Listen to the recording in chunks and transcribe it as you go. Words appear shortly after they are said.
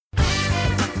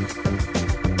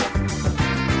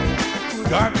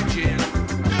Garbage in.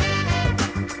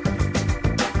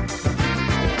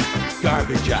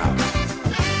 Garbage out.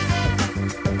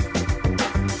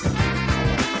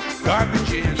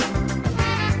 Garbage in.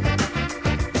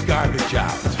 Garbage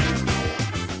out.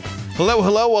 Hello,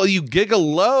 hello, all you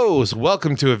gigalos.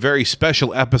 Welcome to a very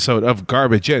special episode of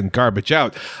Garbage In, Garbage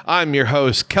Out. I'm your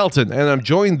host, Kelton, and I'm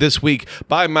joined this week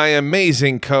by my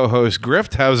amazing co-host,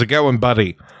 Grift. How's it going,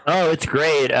 buddy? Oh, it's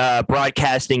great.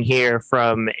 Broadcasting here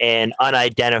from an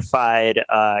unidentified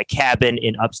cabin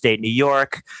in upstate New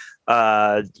York.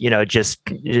 Just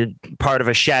part of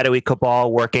a shadowy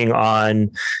cabal working on,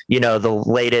 the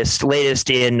latest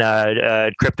in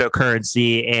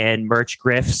cryptocurrency and merch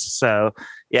grifts. So,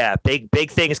 yeah,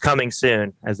 big things coming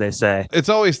soon, as they say. It's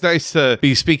always nice to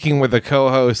be speaking with a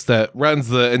co-host that runs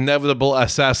the inevitable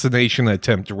assassination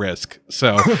attempt risk.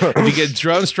 So if you get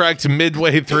drone striked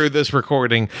midway through this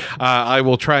recording, I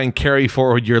will try and carry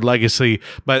forward your legacy,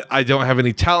 but I don't have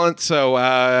any talent, so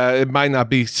it might not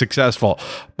be successful.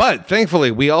 But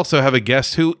thankfully, we also have a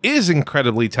guest who is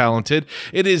incredibly talented.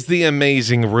 It is the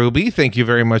amazing Ruby. Thank you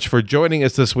very much for joining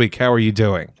us this week. How are you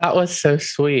doing? That was so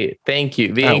sweet. Thank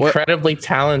you. Incredibly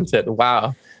talented.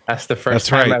 Wow. That's the first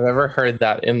time I've ever heard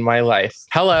that in my life.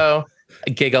 Hello,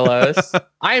 gigalos.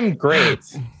 I'm great.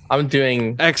 I'm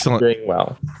doing excellent. Doing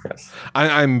well. Yes.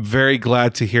 I'm very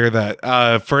glad to hear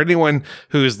that. For anyone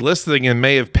who's listening and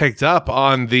may have picked up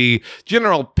on the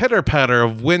general pitter patter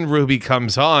of when Ruby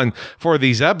comes on for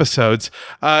these episodes,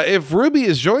 if Ruby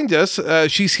has joined us,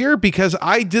 she's here because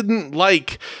I didn't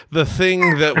like the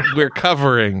thing that we're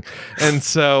covering. And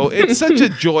so it's such a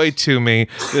joy to me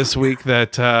this week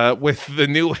that with the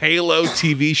new Halo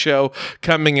TV show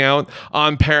coming out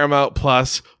on Paramount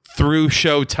Plus through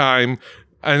Showtime,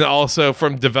 and also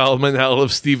from development hell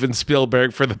of Steven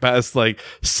Spielberg for the past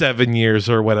 7 years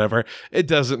or whatever. It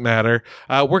doesn't matter.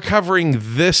 We're covering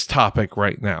this topic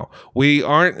right now. We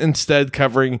aren't instead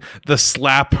covering the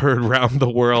slap heard around the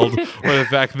world or the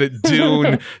fact that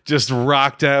Dune just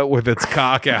rocked out with its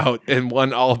cock out and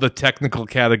won all the technical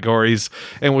categories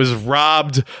and was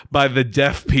robbed by the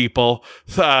deaf people.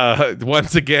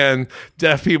 Once again,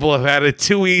 deaf people have had it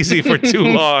too easy for too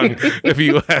long, if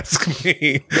you ask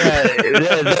me.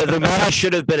 The movie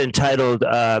should have been entitled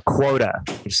Quota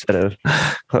instead of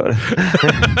Quota.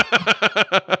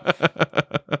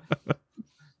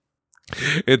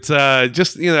 It's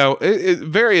just,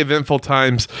 very eventful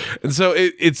times. And so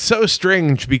it's so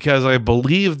strange because I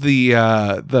believe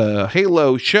the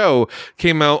Halo show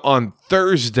came out on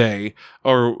Thursday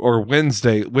or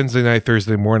Wednesday night,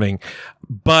 Thursday morning.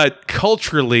 But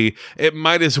culturally, it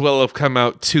might as well have come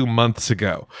out 2 months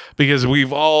ago because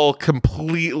we've all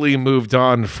completely moved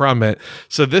on from it.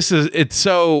 So it's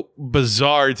so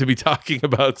bizarre to be talking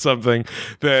about something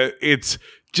that it's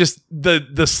just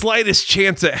the slightest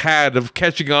chance it had of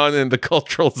catching on in the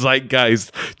cultural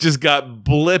zeitgeist just got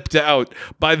blipped out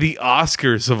by the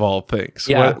Oscars of all things.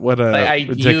 Yeah. What a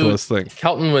ridiculous thing.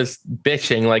 Kelton was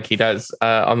bitching like he does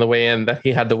on the way in that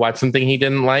he had to watch something he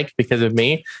didn't like because of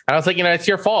me. And I was like, it's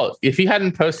your fault. If you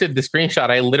hadn't posted the screenshot,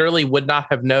 I literally would not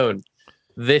have known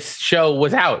this show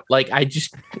was out. I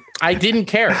didn't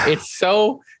care. It's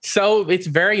so it's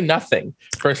very nothing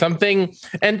for something.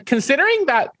 And considering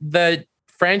that the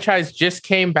franchise just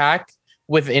came back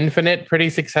with Infinite pretty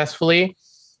successfully,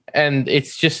 and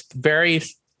it's just very,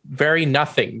 very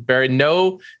nothing. Very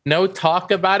no talk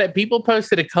about it. People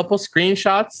posted a couple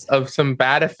screenshots of some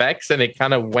bad effects, and it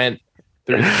kind of went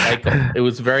through the cycle. It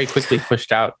was very quickly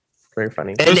pushed out. Very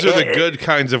funny. Those are the good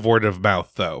kinds of word of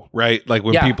mouth, though, right? Like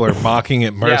when people are mocking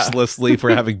it mercilessly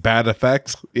for having bad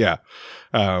effects. Yeah.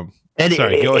 And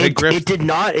go ahead, Griff. It did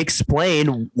not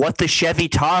explain what the Chevy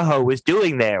Tahoe was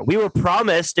doing there. We were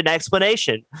promised an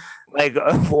explanation,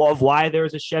 of why there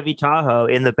was a Chevy Tahoe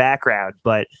in the background,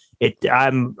 but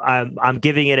I'm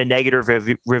giving it a negative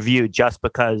review just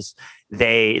because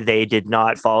they did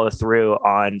not follow through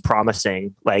on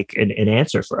promising an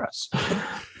answer for us.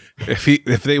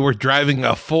 If they were driving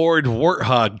a Ford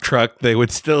Warthog truck, they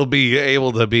would still be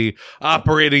able to be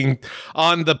operating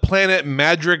on the planet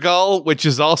Madrigal, which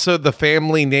is also the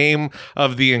family name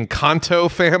of the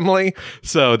Encanto family.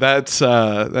 So that's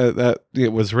that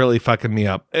it was really fucking me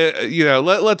up.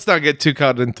 Let's not get too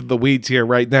caught into the weeds here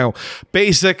right now.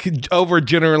 Basic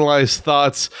overgeneralized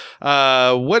thoughts.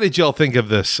 What did y'all think of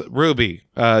this, Ruby?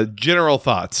 General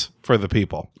thoughts for the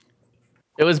people.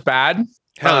 It was bad.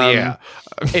 Hell yeah.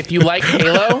 If you like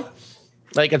Halo,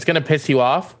 it's going to piss you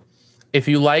off. If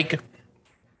you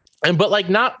but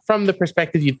not from the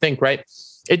perspective you think, right?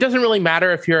 It doesn't really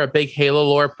matter if you're a big Halo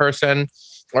lore person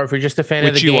or if you're just a fan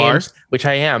of the games, which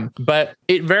I am, but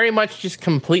it very much just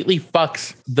completely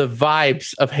fucks the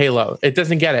vibes of Halo. It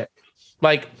doesn't get it.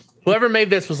 Like, whoever made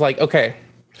this was like, okay,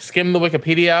 skim the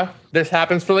Wikipedia. This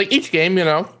happens for like each game, you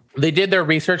know. They did their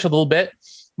research a little bit.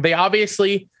 They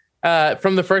obviously,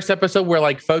 from the first episode, were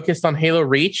like focused on Halo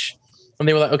Reach. And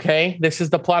they were like, okay, this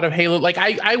is the plot of Halo. Like,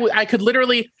 I could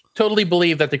literally totally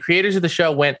believe that the creators of the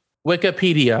show went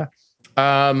Wikipedia,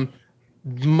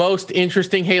 most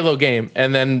interesting Halo game,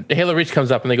 and then Halo Reach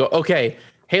comes up and they go, okay,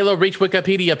 Halo Reach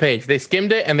Wikipedia page. They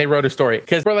skimmed it and they wrote a story.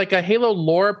 Because for like a Halo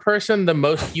lore person, the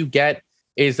most you get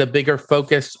is a bigger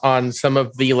focus on some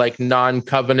of the like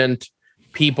non-Covenant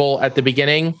people at the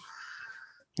beginning.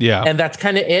 Yeah. And that's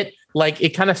kind of it. Like, it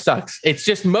kind of sucks. It's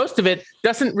just most of it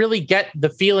doesn't really get the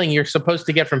feeling you're supposed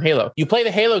to get from Halo. You play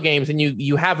the Halo games and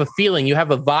you have a feeling, you have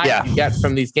a vibe you get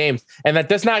from these games. And that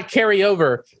does not carry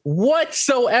over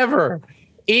whatsoever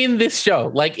in this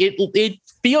show. Like, it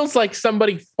feels like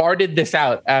somebody farted this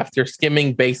out after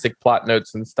skimming basic plot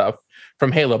notes and stuff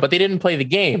from Halo, but they didn't play the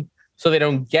game, so they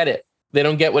don't get it. They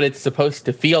don't get what it's supposed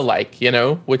to feel like, you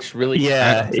know, which really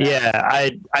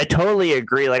I totally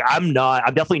agree. Like, I'm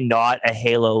definitely not a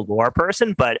Halo lore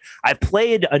person, but I've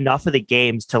played enough of the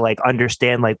games to like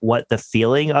understand like what the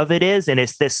feeling of it is, and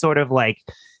it's this sort of like,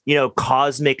 you know,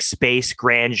 cosmic space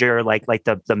grandeur, like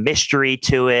the mystery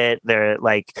to it.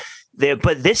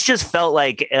 But this just felt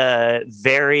like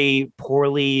very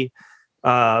poorly.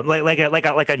 Like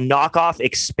a knockoff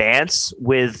Expanse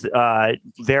with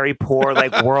very poor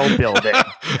like world building.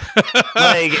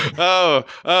 Like,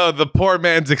 the poor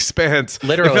man's Expanse.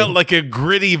 Literally, it felt like a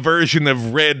gritty version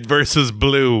of Red versus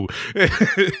Blue.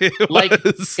 It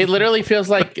literally feels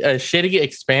like a shitty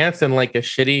Expanse and like a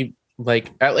shitty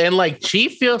and like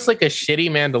Chief feels like a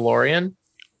shitty Mandalorian.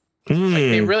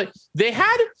 Like they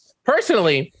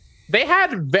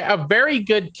had a very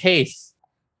good case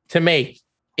to make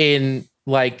in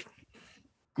like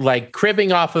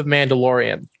cribbing off of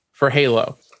Mandalorian for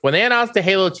Halo. When they announced the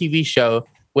Halo TV show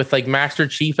with like Master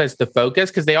Chief as the focus,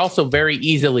 because they also very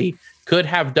easily could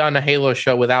have done a Halo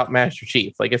show without Master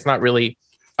Chief. Like, it's not really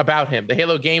about him. The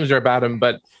Halo games are about him,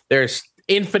 but there's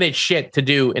infinite shit to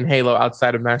do in Halo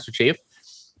outside of Master Chief.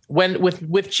 When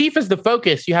with Chief as the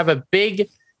focus, you have a big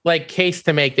like case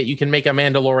to make that you can make a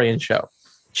Mandalorian show.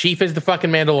 Chief is the fucking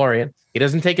Mandalorian. He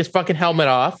doesn't take his fucking helmet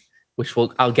off, which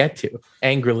I'll get to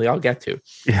angrily. I'll get to.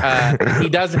 He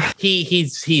does.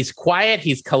 He's quiet.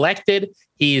 He's collected.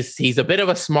 He's a bit of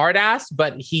a smartass,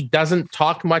 but he doesn't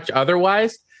talk much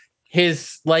otherwise.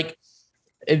 His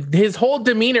whole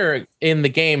demeanor in the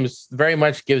games very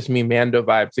much gives me Mando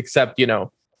vibes, except, you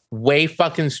know, way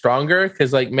fucking stronger,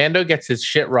 because like Mando gets his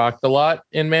shit rocked a lot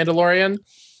in Mandalorian.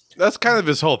 That's kind of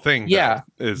his whole thing. Yeah,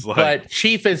 is like, but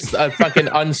Chief is a fucking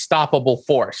unstoppable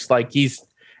force. Like, he's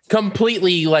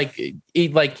completely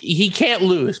he can't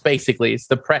lose. Basically, it's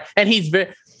and the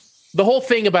whole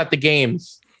thing about the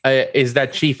games is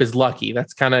that Chief is lucky.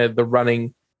 That's kind of the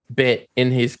running bit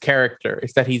in his character,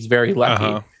 is that he's very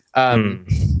lucky.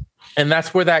 And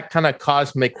that's where that kind of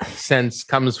cosmic sense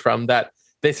comes from, that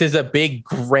this is a big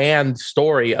grand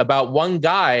story about one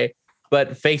guy,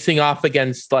 but facing off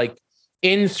against like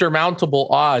insurmountable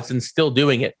odds and still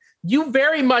doing it. You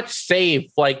very much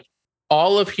save like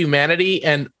all of humanity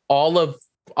and all of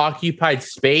occupied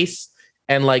space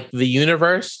and like the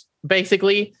universe,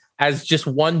 basically, as just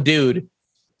one dude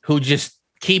who just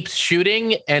keeps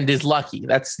shooting and is lucky.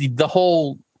 That's the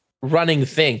whole running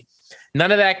thing.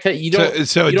 None of that. You don't.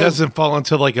 So it doesn't fall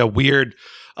into like a weird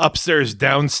upstairs,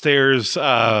 downstairs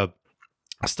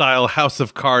style House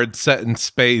of Cards set in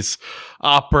space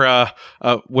opera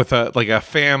with a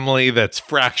family that's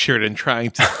fractured and trying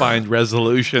to find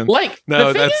resolution. Like,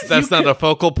 no, that's not a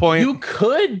focal point. You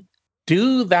could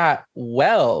do that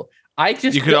well.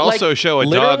 You could also show a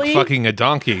dog fucking a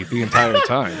donkey the entire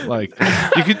time. Like,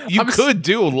 you could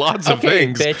do lots of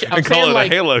things, bitch, and call it a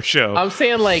Halo show. I'm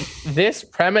saying, like, this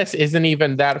premise isn't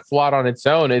even that flawed on its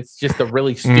own. It's just a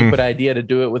really stupid idea to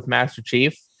do it with Master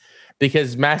Chief,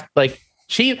 because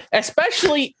Chief,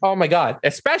 especially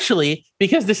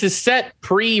because this is set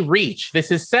pre-Reach. This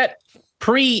is set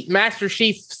pre-Master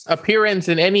Chief's appearance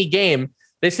in any game.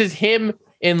 This is him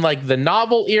in like the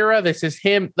novel era. This is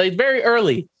him like very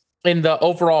early in the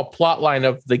overall plot line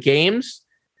of the games.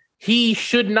 He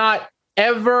should not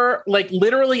ever, like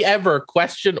literally ever,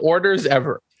 question orders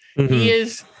ever.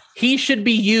 Mm-hmm. He should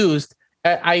be used.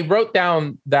 I wrote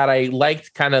down that I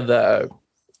liked kind of the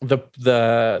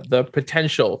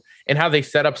potential and how they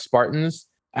set up Spartans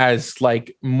as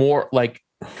like more like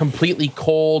completely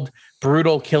cold,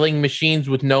 brutal killing machines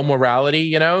with no morality,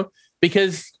 you know?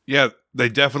 Because They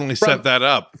definitely set that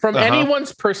up. From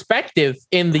anyone's perspective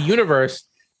in the universe,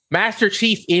 Master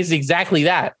Chief is exactly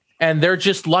that. And they're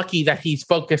just lucky that he's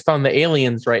focused on the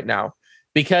aliens right now.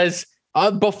 Because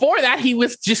before that, he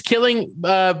was just killing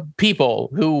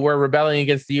people who were rebelling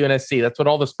against the UNSC. That's what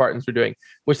all the Spartans were doing.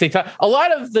 Which a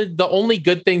lot of the only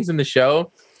good things in the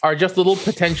show are just little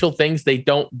potential things they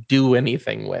don't do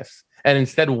anything with. And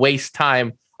instead waste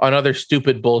time on other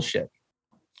stupid bullshit.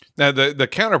 Now, the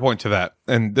counterpoint to that,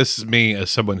 and this is me as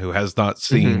someone who has not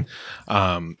seen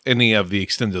any of the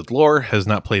extended lore, has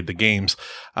not played the games.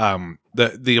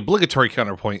 The obligatory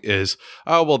counterpoint is,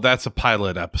 oh, well, that's a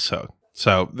pilot episode.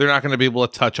 So they're not going to be able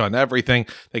to touch on everything.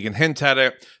 They can hint at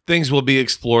it. Things will be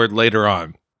explored later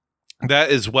on. That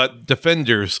is what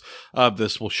defenders of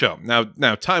this will show.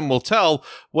 Now, time will tell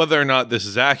whether or not this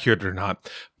is accurate or not.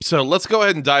 So let's go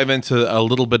ahead and dive into a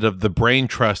little bit of the brain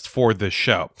trust for this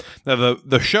show. Now,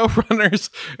 the showrunners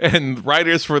and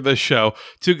writers for this show,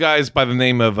 two guys by the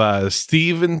name of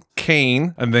Stephen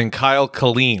Kane and then Kyle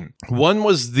Killeen. One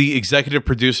was the executive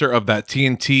producer of that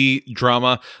TNT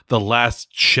drama, The Last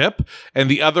Ship, and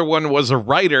the other one was a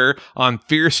writer on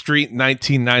Fear Street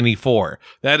 1994.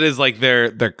 That is like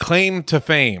their claim to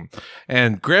fame.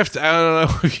 And Grift, I don't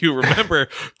know if you remember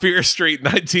Fear Street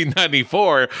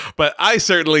 1994, but I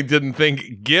certainly didn't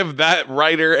think give that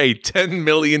writer a $10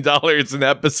 million an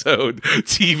episode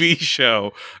TV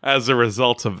show as a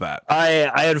result of that.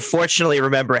 I unfortunately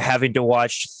remember having to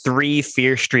watch 3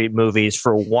 Fear Street movies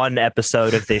for one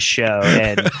episode of this show,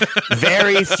 and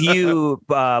very few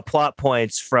plot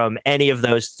points from any of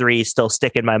those 3 still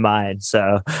stick in my mind.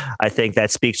 So I think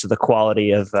that speaks to the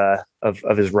quality of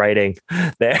his writing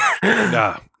there.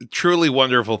 Truly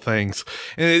wonderful things.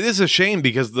 And it is a shame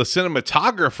because the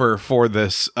cinematographer for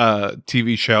this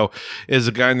TV show is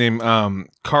a guy named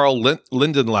Carl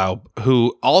Lindenlaub,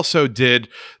 who also did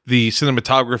the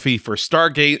cinematography for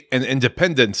Stargate and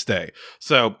Independence Day.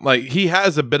 So like he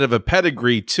has a bit of a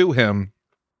pedigree to him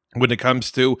when it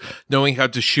comes to knowing how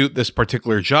to shoot this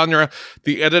particular genre.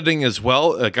 The editing as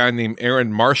well, a guy named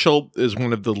Aaron Marshall is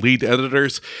one of the lead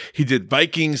editors. He did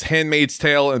Vikings, Handmaid's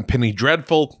Tale, and Penny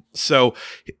Dreadful. So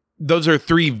those are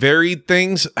 3 varied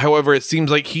things. However, it seems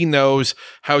like he knows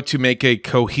how to make a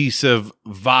cohesive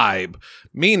vibe,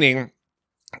 meaning,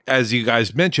 as you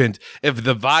guys mentioned, if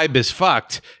the vibe is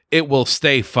fucked, it will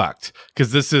stay fucked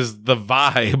because this is the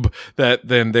vibe that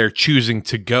then they're choosing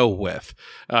to go with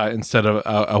instead of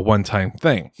a one-time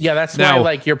thing. Yeah, that's why,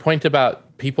 like, your point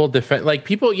about people defend, like,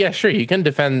 people, yeah, sure, you can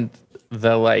defend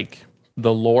the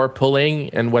lore pulling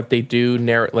and what they do,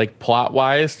 like,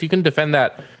 plot-wise. You can defend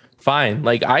that fine.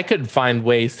 Like, I could find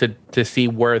ways to see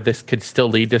where this could still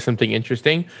lead to something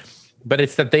interesting, but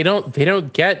it's that they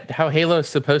don't get how Halo's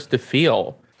supposed to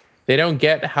feel. They don't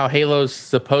get how Halo's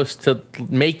supposed to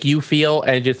make you feel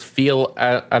and just feel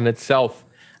on itself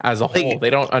as a whole. They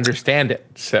don't understand it.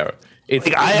 So it's,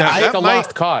 it's a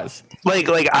lost cause.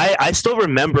 I still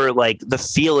remember like the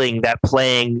feeling that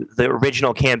playing the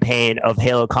original campaign of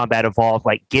Halo Combat Evolved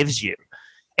like gives you.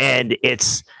 And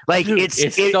it's like, it's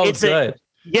so good.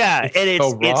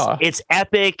 It's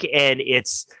epic, and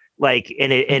it's like,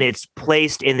 and it's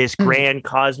placed in this grand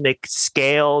cosmic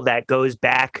scale that goes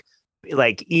back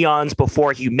like eons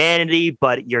before humanity,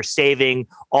 but you're saving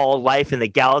all life in the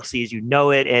galaxy as you know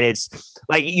it. And it's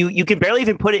like you can barely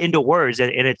even put it into words,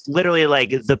 and it's literally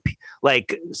like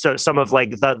some of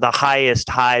like the highest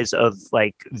highs of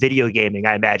like video gaming,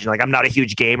 I imagine. Like, I'm not a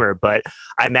huge gamer, but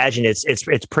I imagine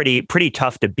it's pretty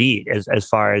tough to beat as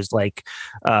far as like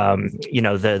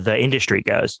the industry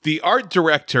goes. The art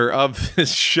director of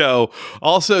this show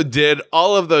also did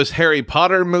all of those Harry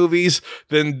Potter movies,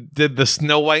 then did the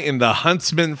Snow White and the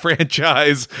Huntsman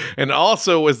franchise, and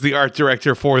also was the art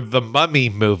director for the Mummy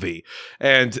movie.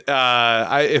 And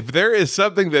if there is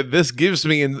something that this gives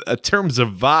me in terms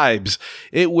of vibes,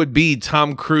 it would be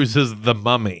Tom Cruise's The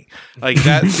Mummy. Like,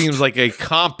 that seems like a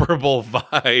comparable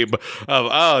vibe of,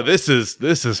 oh, this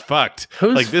is fucked.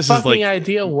 Whose like, this fucking is like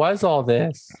idea was all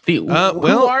this? Who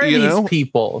are these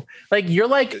people? Like, you're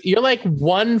like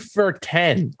 1 for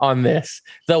 10 on this.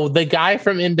 The guy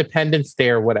from Independence Day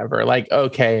or whatever. Like,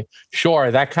 okay, sure,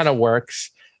 that kind of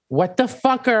works. What the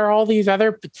fuck are all these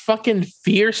other fucking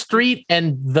Fear Street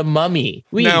and The Mummy?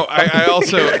 Now,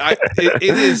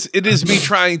 it is me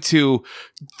trying to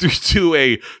do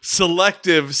a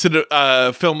selective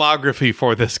filmography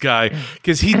for this guy,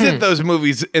 because he did those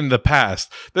movies in the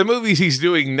past. The movies he's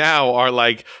doing now are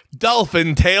like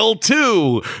Dolphin Tale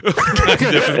 2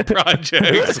 kind of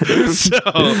projects. So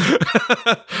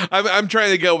I'm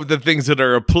trying to go with the things that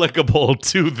are applicable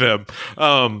to them.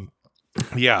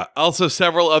 Yeah. Also,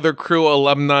 several other crew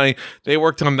alumni. They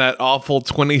worked on that awful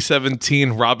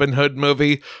 2017 Robin Hood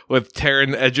movie with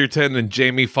Taron Egerton and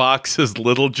Jamie Foxx as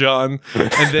Little John.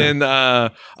 And then,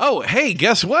 oh, hey,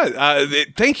 guess what?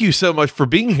 Thank you so much for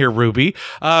being here, Ruby.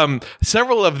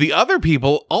 Several of the other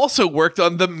people also worked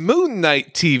on the Moon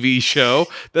Knight TV show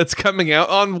that's coming out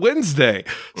on Wednesday.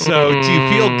 So, do you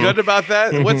feel good about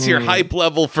that? What's your hype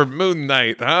level for Moon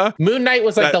Knight, huh? Moon Knight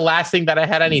was like the last thing that I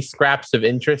had any scraps of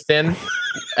interest in.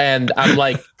 And I'm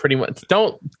like, pretty much,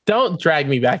 don't drag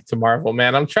me back to Marvel,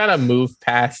 man. I'm trying to move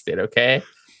past it, okay?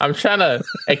 I'm trying to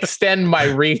extend my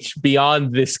reach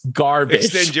beyond this garbage.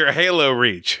 Extend your Halo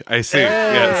reach. I see.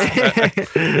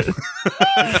 Yes.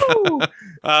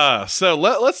 So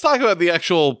let's talk about the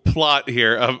actual plot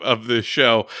here of this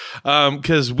show,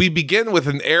 because we begin with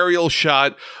an aerial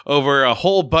shot over a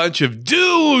whole bunch of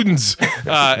dunes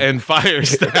and fire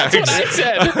stacks. That's what I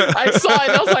said. I saw it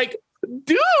and I was like,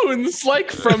 dunes, like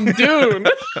from Dune.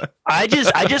 I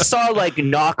just saw like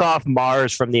knockoff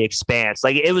Mars from The Expanse.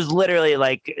 Like it was literally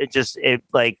like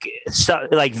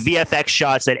VFX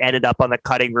shots that ended up on the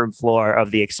cutting room floor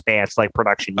of The Expanse, like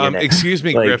production unit. Excuse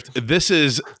me, Grift. This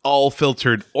is all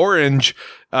filtered orange.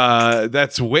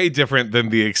 That's way different than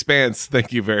The Expanse.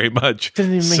 Thank you very much. It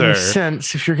doesn't even make any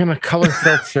sense if you're gonna color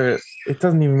filter it. It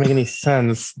doesn't even make any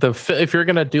sense. If you're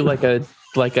gonna do like a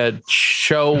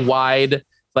show wide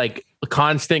like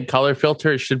constant color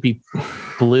filter, it should be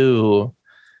blue.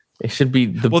 It should be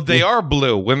they are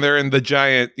blue when they're in the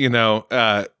giant,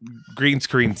 green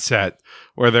screen set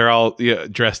where they're all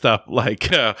dressed up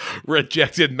like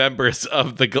rejected members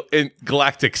of the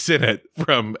Galactic Senate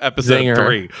from episode Zinger.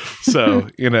 3. So,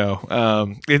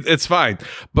 it's fine.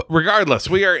 But regardless,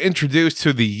 we are introduced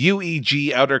to the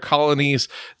UEG Outer Colonies.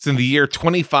 It's in the year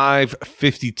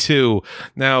 2552.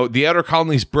 Now, the Outer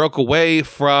Colonies broke away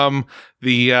from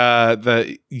the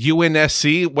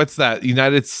UNSC. What's that?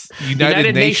 United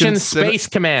Nations Space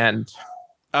Command.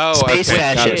 Oh, Space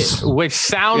Fascists, which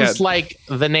sounds like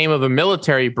the name of a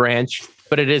military branch,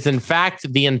 but it is in fact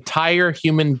the entire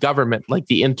human government, like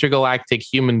the intergalactic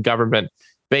human government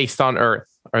based on Earth,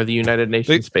 or the United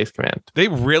Nations Space Command. They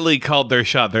really called their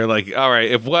shot. They're like, all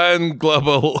right, if one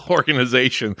global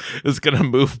organization is going to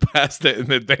move past it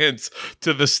and advance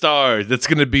to the stars, it's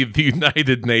going to be the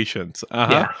United Nations.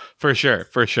 Yeah. For sure.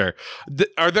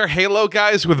 Are there Halo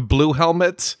guys with blue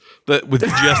helmets? With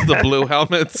just the blue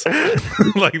helmets?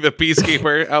 Like the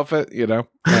Peacekeeper outfit,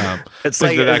 It's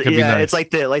like nice. It's like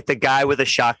the guy with a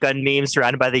shotgun meme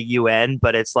surrounded by the UN,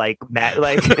 but it's like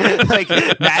like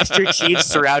Master Chief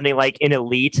surrounding like an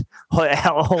elite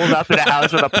holding up in a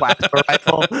house with a plasma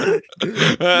rifle.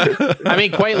 I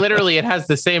mean, quite literally, it has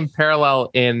the same parallel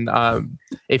in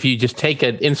if you just take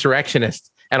an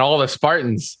insurrectionist and all the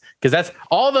Spartans, because that's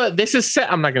all the. This is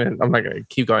set. I'm not gonna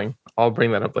keep going. I'll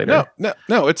bring that up later. No,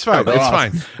 it's fine. It's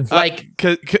fine.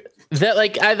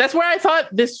 That's where I thought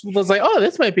this was like, oh,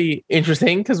 this might be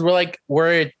interesting, because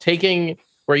we're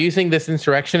using this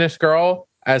insurrectionist girl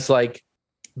as like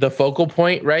the focal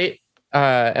point, right?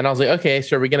 And I was like, okay,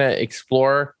 so are we gonna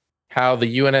explore how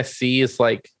the UNSC is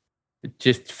like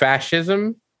just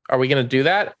fascism? Are we gonna do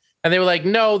that? And they were like,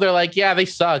 no. They're like, yeah, they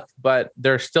suck, but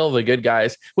they're still the good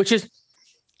guys, which is.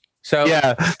 So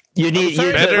yeah, you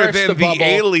better than the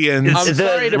aliens. I'm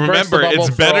sorry to burst the bubble.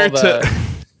 It's better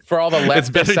for all the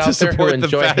leftists out there who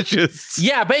enjoy fascists.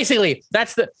 Yeah, basically,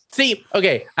 that's the see.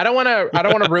 Okay, I don't want to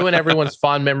ruin everyone's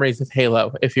fond memories of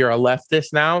Halo if you're a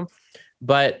leftist now,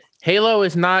 but Halo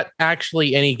is not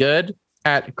actually any good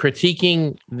at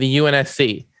critiquing the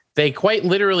UNSC. They quite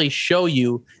literally show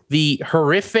you the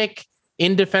horrific,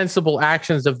 indefensible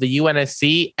actions of the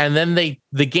UNSC, and then the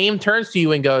game turns to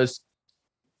you and goes,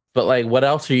 but like, what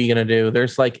else are you gonna do?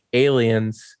 There's like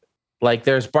aliens, like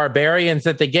there's barbarians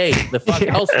at the gate. The fuck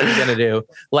else are you gonna do?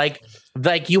 Like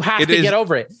you have to get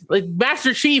over it. Like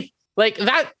Master Chief, like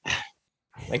that.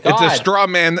 It's a straw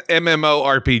man MMO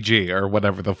RPG or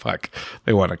whatever the fuck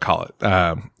they want to call it.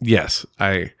 Yes,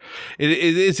 it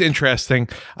is interesting.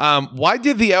 Why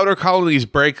did the Outer Colonies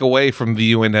break away from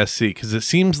the UNSC? Because it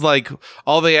seems like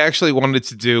all they actually wanted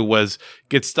to do was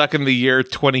get stuck in the year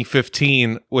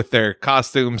 2015 with their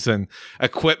costumes and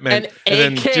equipment, and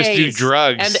then just do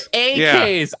drugs and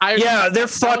AKs. Yeah, they're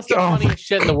fucking the funniest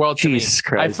shit in the world. Jesus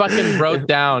Christ. I fucking wrote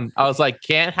down. I was like,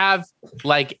 can't have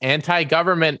like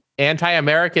anti-government,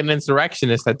 anti-American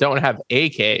insurrectionists that don't have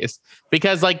AKs,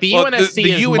 because like the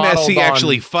UNSC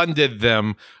actually funded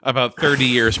them about 30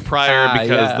 years prior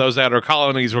because those outer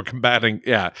colonies were combating.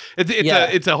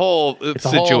 It's a whole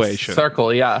situation. Whole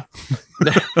circle. Yeah.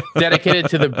 dedicated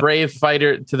to the brave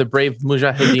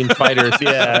Mujahideen fighters.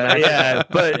 Yeah.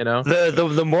 But you know,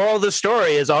 the moral of the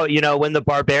story is all, when the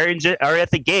barbarians are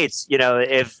at the gates,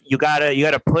 if you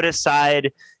gotta put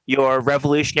aside your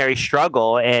revolutionary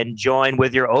struggle and join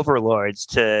with your overlords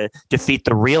to defeat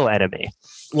the real enemy.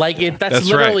 Like that's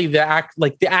literally right.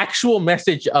 The actual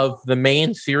message of the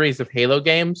main series of Halo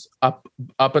games up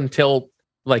until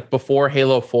like before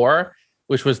Halo 4,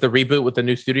 which was the reboot with the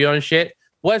new studio and shit,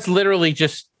 was literally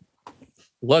just,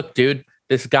 look, dude,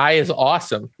 this guy is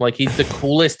awesome. Like, he's the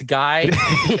coolest guy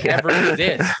ever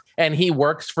exist. And he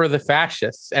works for the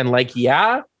fascists. And like,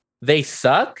 yeah, they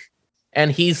suck.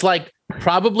 And he's like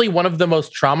probably one of the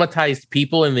most traumatized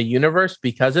people in the universe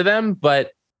because of them,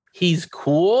 but he's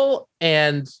cool.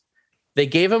 And they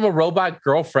gave him a robot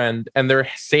girlfriend, and they're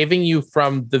saving you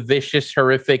from the vicious,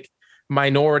 horrific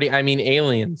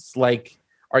aliens. Like,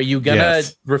 are you gonna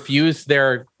refuse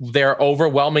their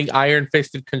overwhelming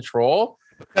iron-fisted control?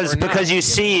 Because you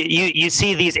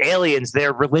see these aliens,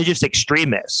 they're religious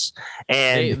extremists,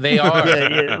 and they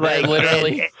are like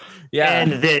literally.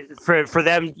 And for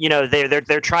them,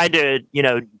 they're trying to,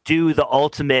 do the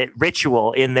ultimate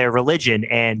ritual in their religion.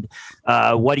 And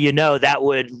what do you know? That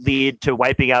would lead to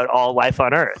wiping out all life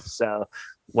on Earth. So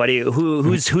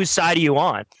whose side are you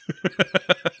on?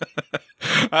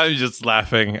 I'm just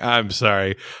laughing. I'm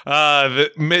sorry.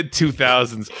 The mid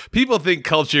 2000s. People think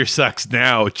culture sucks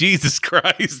now. Jesus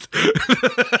Christ.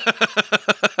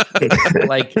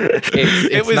 Like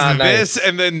it was not this, nice.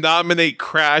 And then nominate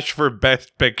Crash for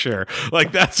Best Picture.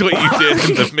 Like, that's what you did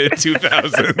in the mid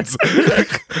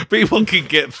 2000s. People can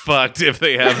get fucked if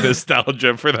they have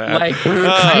nostalgia for that. Like,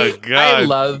 God. I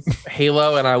love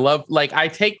Halo, and I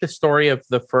take the story of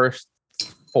the first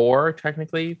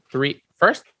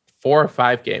first 4 or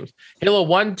 5 games. Halo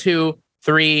 1, 2,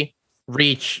 3,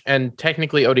 Reach, and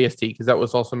technically ODST, because that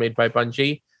was also made by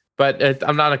Bungie. But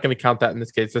I'm not going to count that in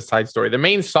this case. It's a side story. The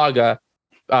main saga,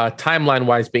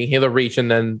 timeline-wise, being Halo Reach,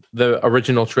 and then the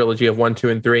original trilogy of 1, 2,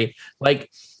 and 3. Like,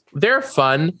 they're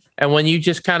fun, and when you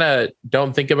just kind of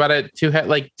don't think about it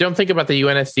don't think about the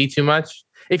UNSC too much.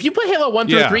 If you play Halo 1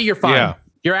 through 3, you're fine. Yeah.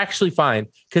 You're actually fine,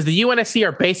 because the UNSC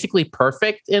are basically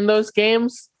perfect in those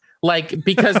games. Like,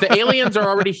 because the aliens are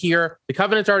already here, the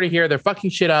Covenant's already here, they're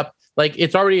fucking shit up. Like,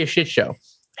 it's already a shit show.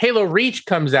 Halo Reach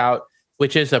comes out,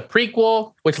 which is a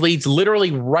prequel, which leads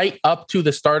literally right up to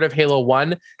the start of Halo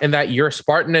 1, and that your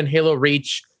Spartan in Halo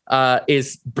Reach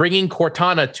is bringing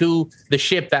Cortana to the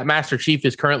ship that Master Chief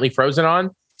is currently frozen on,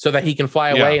 so that he can fly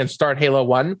away and start Halo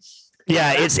 1.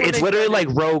 Yeah, it's literally like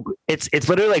Rogue. It's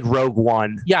literally like Rogue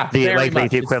One. Yeah, the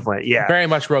equivalent. Yeah, very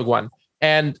much Rogue One.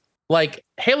 And like,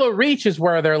 Halo Reach is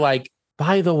where they're like,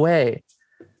 by the way,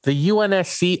 the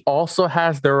UNSC also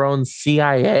has their own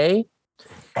CIA,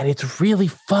 and it's really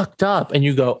fucked up. And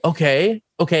you go, okay,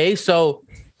 so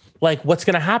like, what's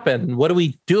gonna happen? What do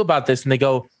we do about this? And they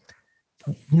go,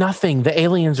 nothing. The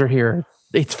aliens are here.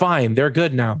 It's fine. They're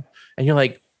good now. And you're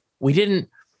like, we didn't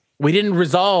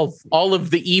resolve all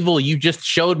of the evil you just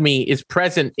showed me is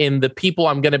present in the people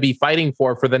I'm going to be fighting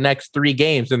for the next 3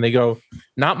 games. And they go,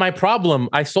 not my problem.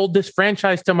 I sold this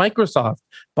franchise to Microsoft.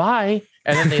 Bye.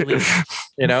 And then they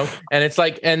leave, and it's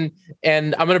like, and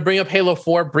I'm going to bring up Halo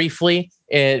 4 briefly,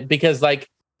 because like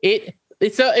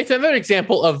it's another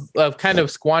example of kind of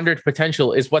squandered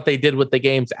potential, is what they did with the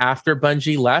games after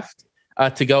Bungie left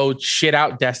to go shit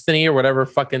out Destiny or whatever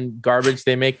fucking garbage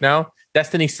they make now.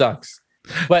 Destiny sucks.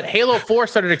 But Halo 4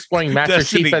 started exploring Master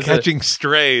Destiny Chief as catching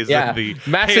strays in the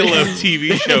Halo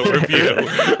TV show review.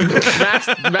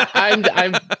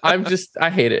 I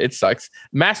hate it. It sucks.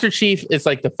 Master Chief is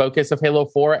like the focus of Halo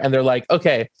 4, and they're like,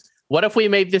 okay, what if we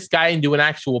made this guy into an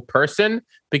actual person,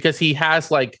 because he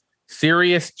has like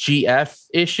serious GF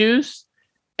issues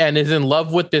and is in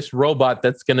love with this robot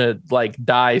that's gonna like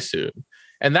die soon.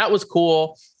 And that was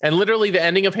cool. And literally the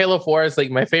ending of Halo 4 is like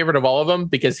my favorite of all of them,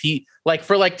 because he, like,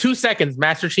 for like 2 seconds,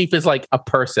 Master Chief is like a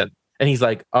person. And he's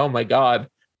like, oh my God,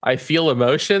 I feel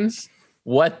emotions.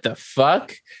 What the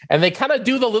fuck? And they kind of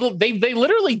do they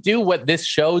literally do what this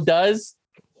show does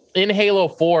in Halo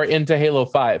 4 into Halo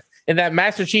 5. And that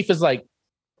Master Chief is like,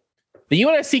 the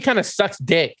UNSC kind of sucks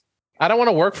dick. I don't want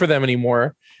to work for them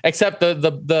anymore. Except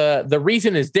the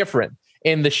reason is different.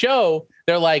 In the show,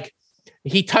 they're like,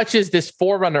 he touches this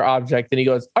Forerunner object and he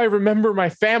goes, I remember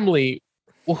my family.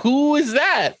 Well, who is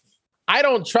that? I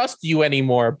don't trust you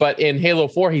anymore. But in Halo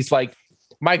 4, he's like,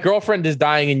 my girlfriend is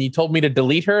dying and you told me to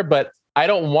delete her, but I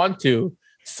don't want to.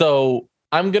 So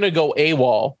I'm going to go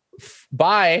AWOL.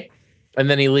 Bye. And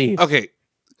then he leaves. Okay.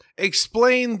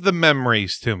 explain the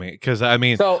memories to me, because I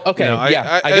mean, So okay, I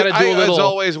gotta do a little. As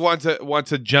always, want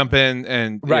to jump in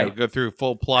and Right. go through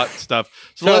full plot stuff.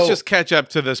 So, So- let's just catch up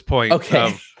to this point.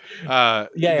 Okay. Of,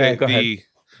 Go ahead.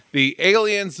 the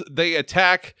aliens, they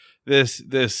attack this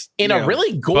In a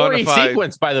really gory bonafide-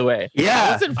 sequence, by the way. Yeah.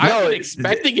 I wasn't No,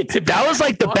 expecting it to be. That was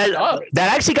like the fucked best. up.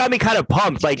 That actually got me kind of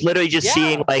pumped. Like literally just Yeah.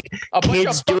 seeing like A bunch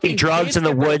kids of doing fucking drugs kids in the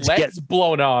get their woods legs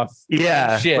blown off.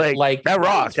 yeah, Shit, like that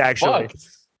rocked was actually. fucked.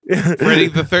 Freddy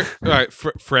the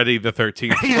Freddy the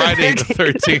 13th, Friday the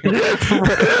 13th,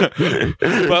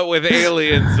 but with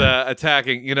aliens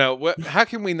attacking. How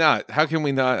can we not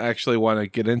actually want to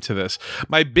get into this?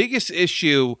 My biggest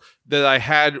issue that I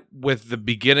had with the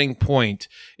beginning point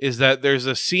is that there's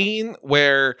a scene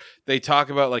where they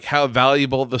talk about like how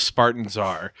valuable the Spartans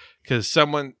are. Because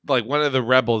someone, like one of the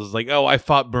rebels, is like, "Oh, I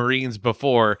fought Marines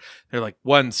before." They're like,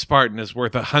 "1 Spartan is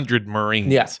worth 100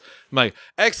 Marines." Yeah. I'm like,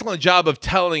 excellent job of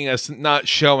telling us, not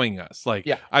showing us. Like,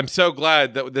 Yeah. I'm so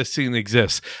glad that this scene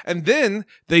exists. And then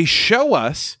they show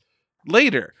us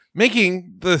later,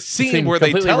 making the scene Seemed where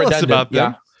they completely tell us redundant, about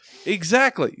them.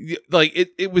 Exactly. Like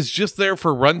it was just there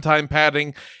for runtime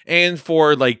padding and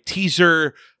for like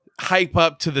teaser hype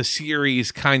up to the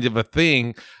series kind of a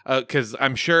thing, because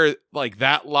I'm sure like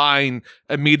that line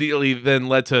immediately then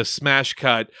led to a smash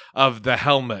cut of the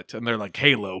helmet, and they're like,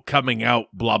 Halo coming out,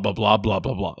 blah blah blah blah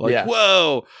blah blah. Like, Yeah.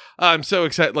 whoa, I'm so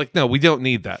excited. Like, no, we don't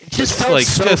need that. It just It's felt like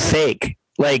so fake.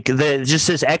 Like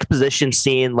this exposition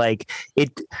scene, like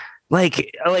it, like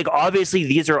obviously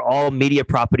these are all media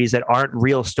properties that aren't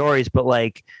real stories, but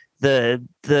like the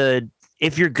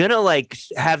if you're gonna like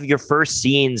have your first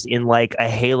scenes in like a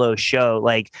Halo show,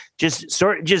 like just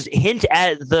hint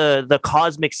at the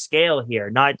cosmic scale here.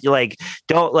 Not like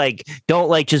don't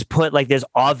just put like this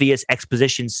obvious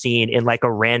exposition scene in like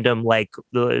a random like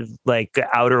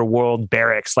outer world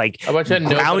barracks. Like A bunch of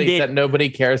nobody that nobody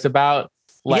cares about.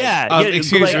 Like,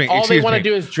 excuse me. All they want to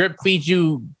do is drip feed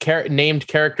you named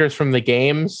characters from the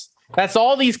games. That's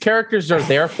all these characters are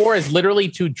there for, is literally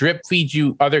to drip feed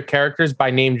you other characters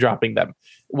by name dropping them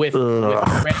with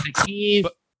Commander Kiev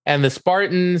and the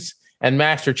Spartans and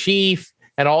Master Chief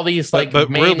and all these like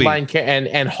mainline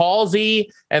and Halsey,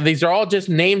 and these are all just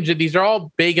named. These are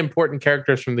all big important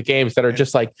characters from the games that are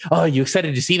just like, oh, you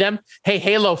excited to see them? Hey,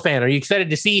 Halo fan, are you excited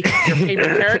to see your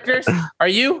favorite characters? Are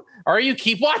you?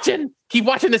 Keep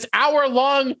watching this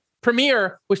hour-long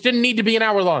premiere, which didn't need to be an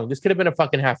hour long. This could have been a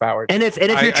fucking half hour. And if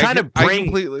you're trying to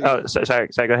bring, sorry,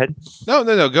 go ahead. No,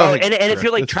 go ahead. And if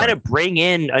you're like trying to bring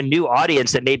in a new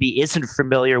audience that maybe isn't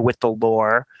familiar with the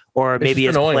lore, or maybe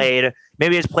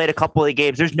has played a couple of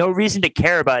games, there's no reason to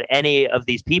care about any of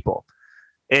these people.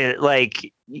 It's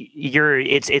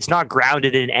not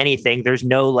grounded in anything. There's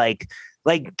no like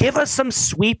give us some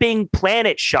sweeping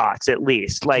planet shots at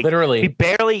least. Like literally, we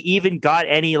barely even got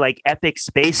any like epic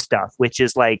space stuff, which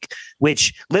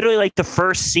literally like the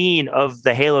first scene of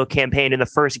the Halo campaign in the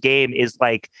first game is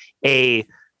like a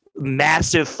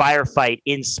massive firefight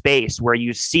in space where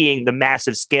you're seeing the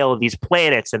massive scale of these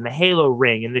planets and the Halo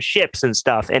ring and the ships and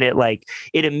stuff, and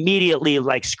it immediately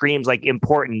like screams like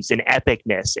importance and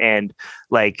epicness, and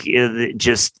like it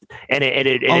draws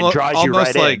you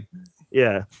right in.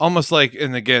 Yeah, almost like,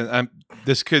 and again,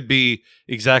 this could be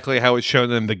exactly how it's shown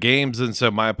in the games, and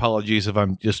so my apologies if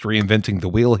I'm just reinventing the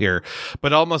wheel here,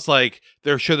 but almost like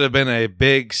there should have been a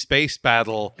big space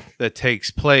battle that takes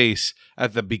place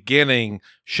at the beginning,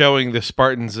 showing the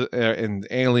Spartans and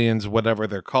aliens, whatever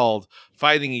they're called,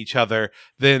 fighting each other.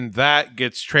 Then that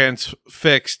gets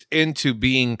transfixed into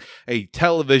being a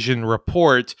television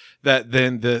report that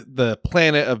then the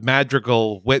planet of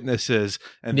Madrigal witnesses,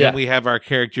 and then we have our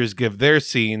characters give their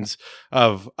scenes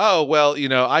of, oh well,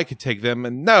 I could take them,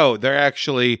 and no, they're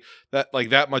actually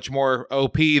that much more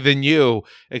OP than you,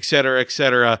 etc.,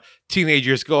 etc.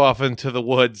 Teenagers go off into the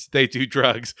woods, they do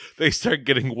drugs, they start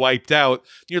getting wiped out.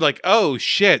 You're like, oh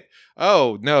shit,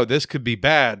 oh no, this could be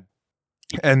bad.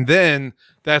 And then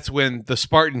that's when the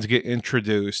Spartans get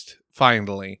introduced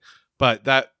finally. But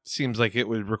that seems like it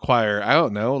would require, I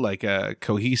don't know, like a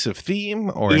cohesive theme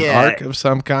or an arc of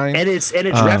some kind. And it's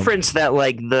referenced that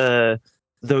like the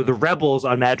rebels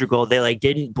on Madrigal, they like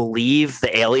didn't believe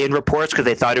the alien reports because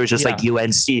they thought it was just like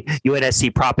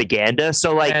UNSC propaganda.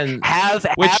 So like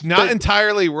not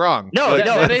entirely wrong. No,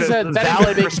 that is a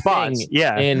valid big response. Thing.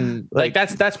 Yeah, and like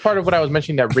that's part of what I was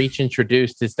mentioning that Reach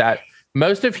introduced, is that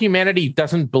most of humanity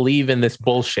doesn't believe in this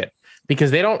bullshit because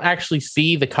they don't actually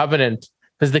see the Covenant.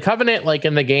 Because the Covenant, like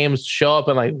in the games, show up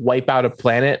and like wipe out a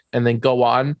planet and then go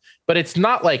on, but it's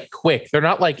not like quick. They're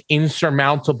not like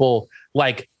insurmountable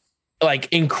like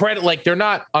like incredible. Like they're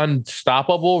not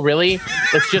unstoppable, really.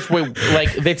 It's just like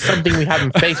it's something we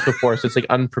haven't faced before, so it's like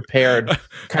unprepared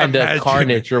kind of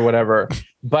carnage or whatever.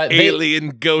 But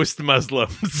alien ghost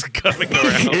Muslims coming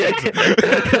around.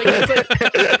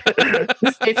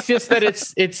 It's just that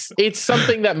it's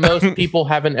something that most people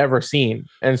haven't ever seen,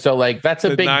 and so like that's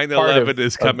a big 9/11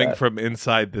 is coming from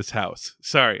inside this house.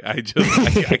 Sorry, I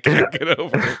can't get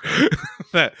over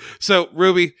that. So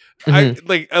Ruby, I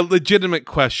like a legitimate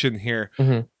question here.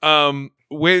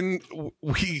 When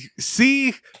we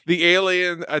see the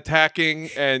alien attacking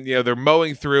and they're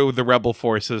mowing through the rebel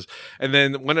forces, and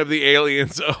then one of the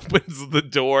aliens opens the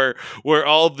door where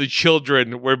all the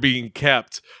children were being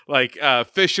kept like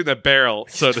fish in a barrel,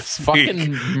 so to speak.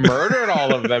 Fucking murdered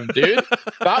all of them, dude.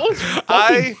 That was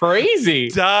fucking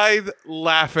crazy. Died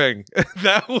laughing.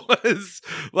 That was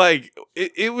like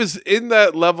it was in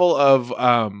that level of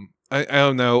I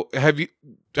don't know.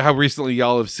 How recently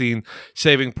y'all have seen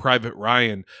Saving Private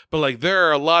Ryan, but like there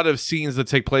are a lot of scenes that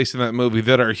take place in that movie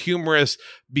that are humorous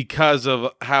because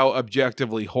of how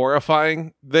objectively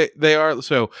horrifying they are.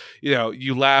 So,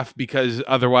 you laugh because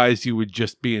otherwise you would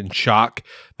just be in shock,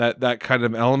 that kind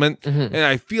of element. And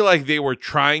I feel like they were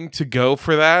trying to go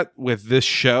for that with this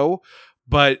show,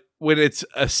 but when it's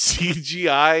a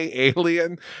CGI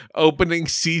alien opening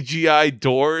CGI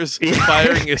doors,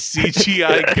 firing a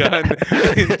CGI gun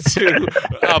into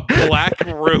a black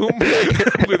room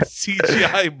with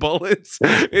CGI bullets,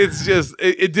 it's just,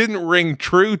 it didn't ring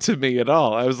true to me at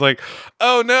all. I was like,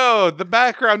 oh no, the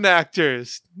background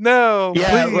actors. No.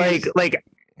 Yeah, please. like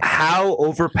how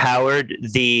overpowered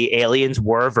the aliens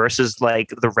were versus like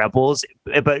the rebels,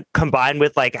 but combined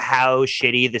with like how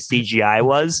shitty the CGI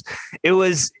was, it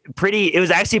was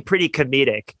actually pretty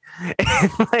comedic.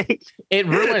 Like it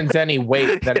ruins any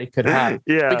weight that it could have.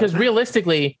 Yeah, because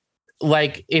realistically,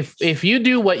 like if you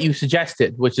do what you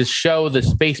suggested, which is show the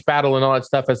space battle and all that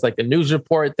stuff as like a news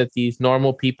report that these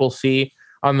normal people see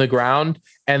on the ground,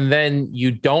 and then you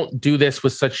don't do this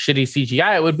with such shitty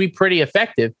CGI, it would be pretty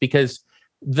effective, because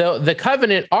the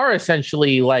Covenant are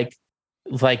essentially like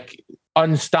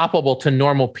unstoppable to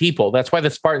normal people. That's why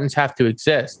the Spartans have to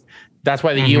exist. That's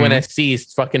why the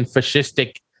UNSC's fucking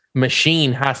fascistic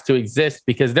machine has to exist,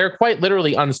 because they're quite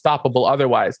literally unstoppable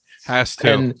otherwise. Has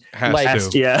to.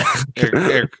 Yeah.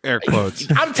 Air quotes.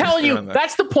 I'm telling you,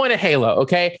 that's the point of Halo,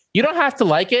 okay? You don't have to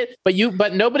like it, but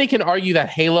nobody can argue that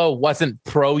Halo wasn't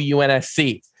pro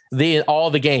UNSC. All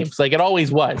the games, like it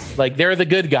always was. Like they're the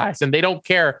good guys, and they don't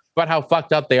care about how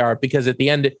fucked up they are, because at the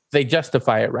end they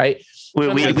justify it, right?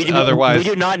 We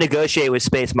do not negotiate with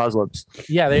space Muslims.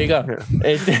 Yeah, there you go.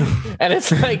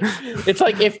 It's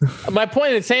like if my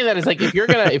point in saying that is like if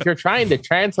you're trying to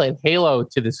translate Halo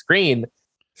to the screen,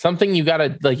 something you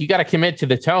gotta commit to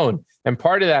the tone, and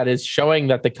part of that is showing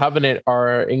that the Covenant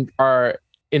are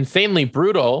insanely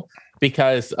brutal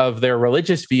because of their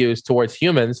religious views towards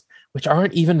humans, which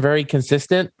aren't even very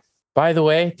consistent, by the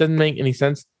way. It doesn't make any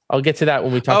sense. I'll get to that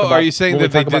when we talk about... are you saying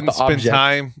that they didn't spend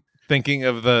time thinking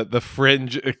of the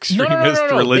fringe extremist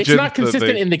religion? It's not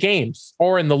consistent in the games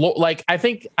or in the... Like, I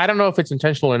don't know if it's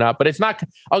intentional or not, but it's not...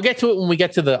 I'll get to it when we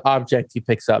get to the object he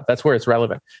picks up. That's where it's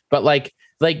relevant. But like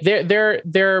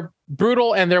they're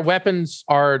brutal, and their weapons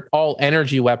are all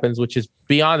energy weapons, which is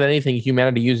beyond anything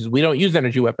humanity uses. We don't use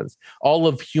energy weapons. All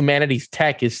of humanity's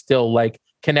tech is still like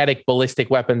kinetic ballistic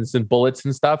weapons and bullets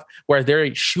and stuff, whereas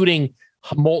they're shooting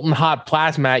molten hot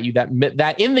plasma at you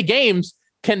that in the games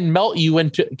can melt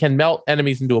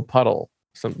enemies into a puddle.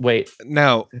 So wait,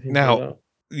 now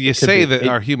you say that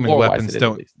our human weapons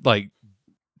don't like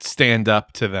stand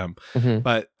up to them,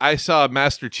 but I saw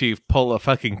Master Chief pull a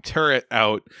fucking turret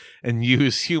out and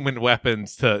use human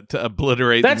weapons to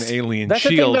obliterate an alien shield. The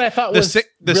thing that I thought was the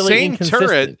really same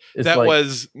turret that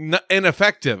was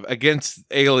ineffective against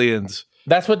aliens.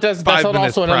 That's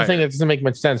also another thing that doesn't make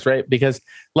much sense, right? Because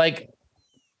like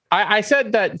I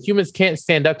said that humans can't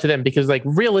stand up to them because like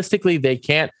realistically they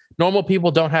can't. Normal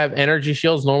people don't have energy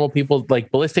shields. Normal people, like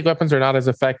ballistic weapons, are not as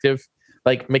effective.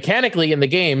 Like mechanically in the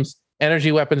games,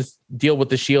 energy weapons deal with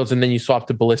the shields, and then you swap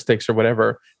to ballistics or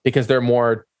whatever because they're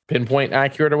more pinpoint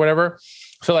accurate or whatever.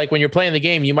 So like when you're playing the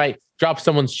game, you might drop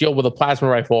someone's shield with a plasma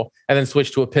rifle and then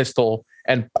switch to a pistol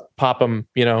and pop them,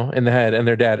 in the head, and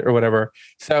they're dead or whatever.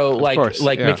 So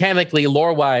mechanically,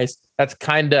 lore wise, that's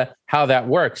kind of how that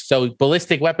works. So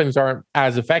ballistic weapons aren't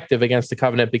as effective against the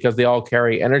Covenant because they all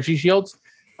carry energy shields.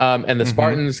 And the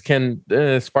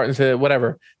Spartans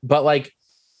whatever, but like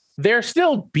they're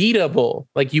still beatable.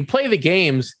 Like you play the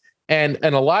games, and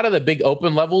a lot of the big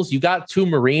open levels, you got 2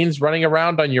 Marines running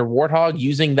around on your Warthog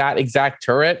using that exact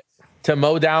turret to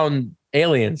mow down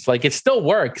aliens. Like it still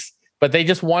works. but they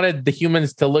just wanted the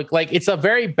humans to look like it's a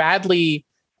very badly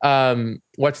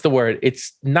what's the word?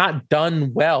 It's not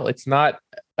done well. It's not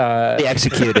They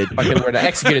executed. fucking word.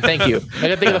 Executed. Thank you. I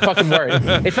gotta think of the fucking word.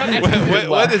 It's not executed. What,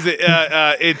 well. what is it?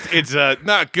 It's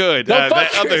not good. No,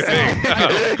 fuck that other thing.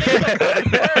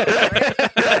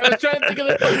 I was trying to think of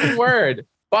the fucking word.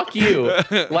 Fuck you.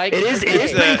 Like It is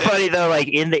pretty funny though. Like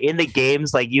in the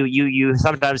games, like you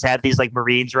sometimes have these like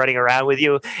Marines running around with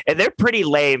you, and they're pretty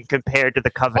lame compared to the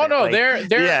Oh Covenant. no, like,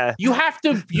 they're yeah. you have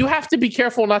to be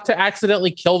careful not to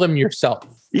accidentally kill them yourself.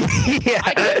 yeah.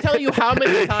 I can't tell you how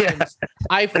many times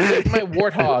I flipped my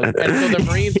Warthog, and so the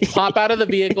Marines pop out of the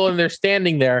vehicle and they're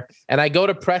standing there, and I go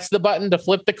to press the button to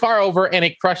flip the car over, and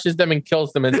it crushes them and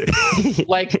kills them, and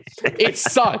like it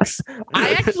sucks.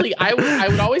 I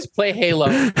would always play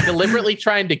Halo deliberately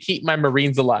trying to keep my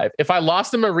Marines alive. If I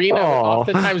lost a Marine, I would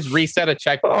oftentimes reset a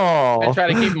checkpoint and try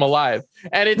to keep them alive,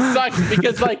 and it sucks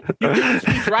because like you can just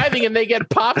be driving and they get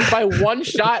popped by one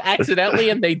shot accidentally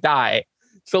and they die.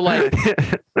 So like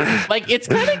it's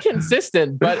kind of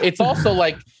consistent, but it's also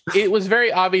like it was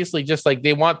very obviously just like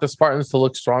they want the Spartans to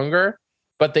look stronger,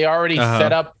 but they already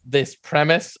set up this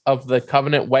premise of the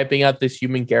Covenant wiping out this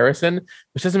human garrison,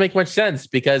 which doesn't make much sense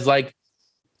because like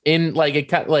in like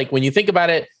it like when you think about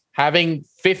it, having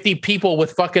 50 people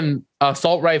with fucking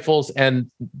assault rifles and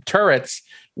turrets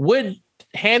would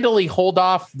handily hold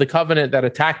off the Covenant that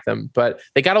attacked them, but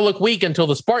they got to look weak until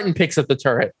the Spartan picks at the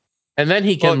turret. And then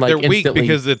he can they're like weak instantly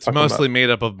because it's fuck them mostly up. made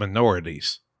up of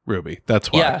minorities, Ruby.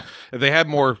 That's why. Yeah. If they had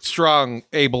more strong,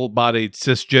 able-bodied,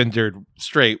 cisgendered,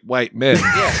 straight white men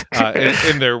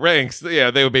in their ranks, yeah,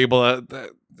 they would be able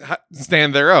to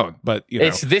stand their own. But you know,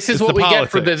 this is what we get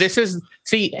for the. This is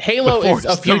Halo is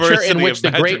a future in which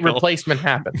the great replacement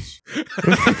happens,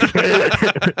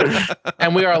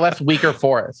 and we are left weaker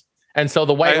for it. And so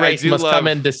the white race must come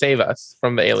in to save us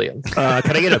from the aliens.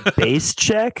 Can I get a base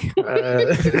check?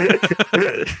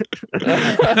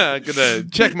 Gonna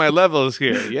check my levels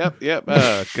here. Yep.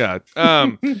 Oh God.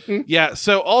 Yeah.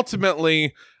 So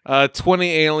ultimately, 20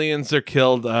 aliens are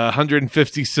killed.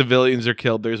 150 civilians are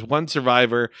killed. There's one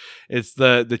survivor. It's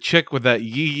the chick with that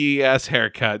yee ass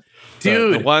haircut.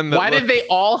 Dude, the one that why did they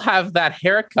all have that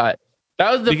haircut?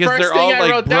 That was the Because first they're thing all, I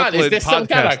like, wrote down. Is Brooklyn this some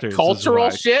kind podcasters of is cultural why.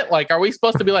 shit? Like, are we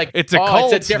supposed to be like, It's a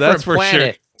cult, it's a different that's for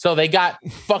planet? sure. So they got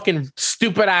fucking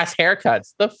stupid ass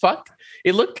haircuts. The fuck?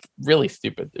 It looked really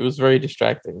stupid. It was very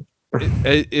distracting.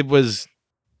 It was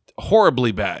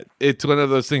horribly bad. It's one of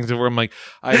those things where I'm like,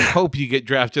 I hope you get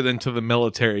drafted into the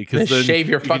military because then shave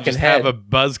your you can fucking just head. have a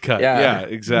buzz cut. Yeah. Yeah,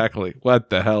 exactly.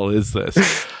 What the hell is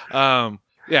this?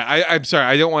 Yeah, I'm sorry.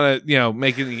 I don't want to,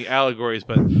 make any allegories,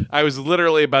 but I was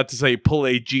literally about to say pull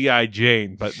a G.I.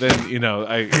 Jane, but then,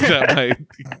 I got my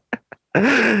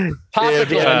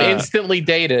Topical and instantly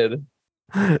dated.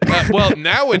 well,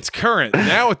 now it's current.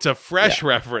 Now it's a fresh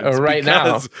reference. Right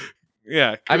now.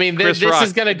 Yeah. I mean, Chris this Rock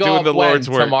is going to go doing up the when? Lord's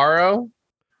work. Tomorrow?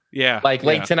 Yeah. Like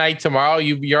late tonight, tomorrow,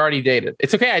 you're already dated.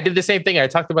 It's okay. I did the same thing. I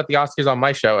talked about the Oscars on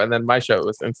my show, and then my show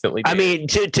was instantly dated. I mean,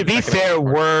 to be fair,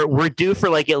 we're due for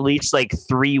like at least like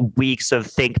 3 weeks of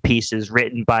think pieces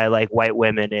written by like white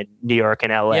women in New York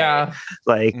and LA. Yeah.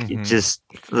 Like Mhm. just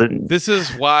This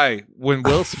is why when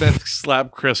Will Smith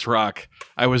slapped Chris Rock,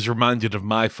 I was reminded of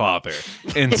my father.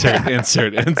 Insert.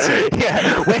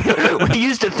 Yeah, we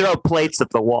used to throw plates at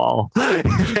the wall.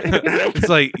 It's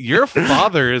like your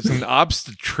father is an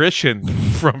obstetrician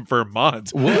from Vermont.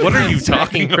 What are you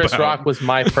talking about? Chris Rock was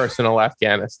my personal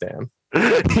Afghanistan.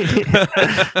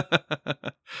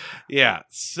 Yeah.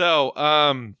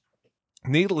 So,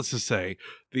 needless to say,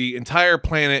 the entire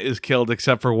planet is killed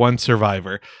except for one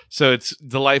survivor. So it's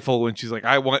delightful when she's like,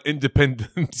 I want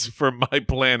independence for my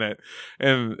planet.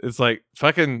 And it's like,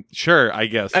 fucking sure, I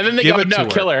guess. And then they Give go, it no, to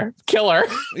kill her.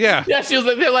 Yeah. Yeah, she was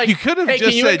like, they're like, You could have hey, just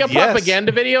can you said make a yes.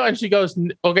 propaganda video? And she goes,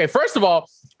 okay, first of all,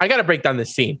 I got to break down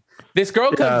this scene. This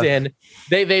girl comes in.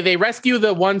 They rescue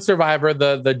the one survivor,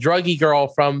 the druggy girl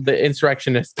from the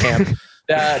insurrectionist camp.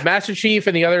 The Master Chief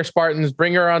and the other Spartans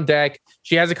bring her on deck.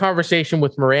 She has a conversation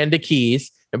with Miranda Keyes,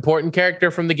 important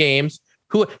character from the games,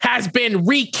 who has been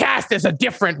recast as a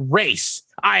different race.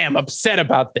 I am upset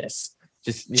about this.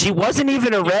 She wasn't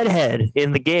even a redhead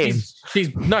in the game. She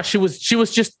was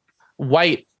just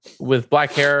white with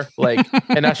black hair, like,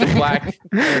 and now she's black.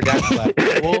 And that's black.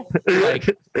 Cool.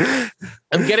 Like,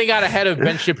 I'm getting out ahead of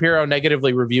Ben Shapiro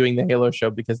negatively reviewing the Halo show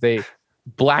because they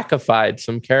blackified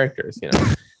some characters,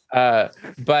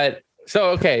 But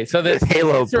so okay, so this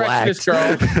Halo Black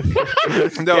girl.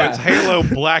 No, Yeah. it's Halo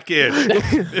Blackish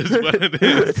is what it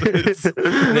is. It's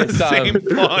the same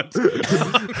font.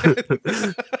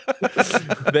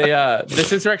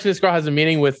 This insurrectionist girl has a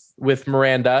meeting with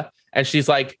Miranda, and she's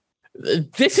like,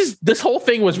 this whole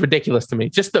thing was ridiculous to me.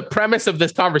 Just the premise of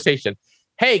this conversation.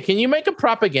 Hey, can you make a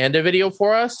propaganda video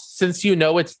for us since you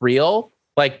know it's real?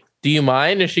 Like, do you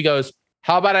mind? And she goes,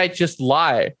 how about I just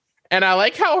lie? And I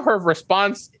like how her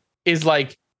response is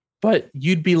like, but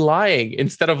you'd be lying,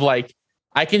 instead of like,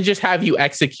 I can just have you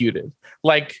executed.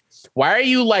 Like, why are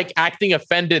you like acting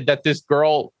offended that this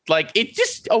girl, like, it's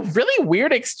just a really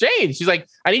weird exchange. She's like,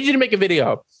 I need you to make a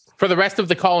video for the rest of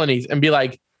the colonies and be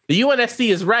like, the UNSC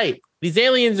is right. These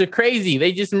aliens are crazy.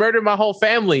 They just murdered my whole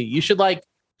family. You should like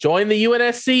join the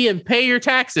UNSC and pay your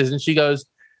taxes. And she goes,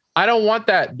 I don't want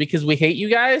that because we hate you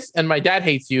guys and my dad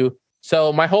hates you.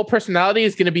 So my whole personality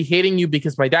is going to be hating you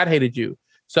because my dad hated you.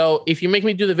 So if you make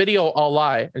me do the video, I'll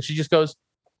lie. And she just goes,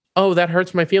 oh, that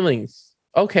hurts my feelings.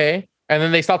 Okay. And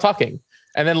then they stop talking.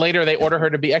 And then later they order her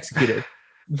to be executed.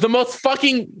 The most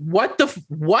fucking, what?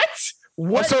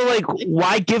 So like,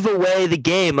 why give away the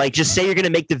game? Like, just say you're going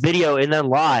to make the video and then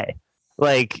lie.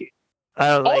 Like,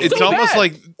 it's so almost bad.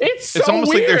 like it's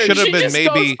almost weird. like there should have She been just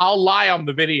maybe goes, I'll lie on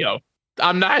the video.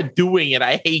 I'm not doing it.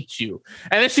 I hate you.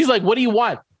 And then she's like, what do you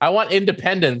want? I want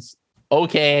independence.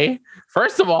 Okay.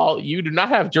 First of all, you do not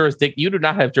have jurisdiction. You do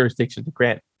not have jurisdiction to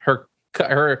grant her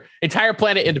entire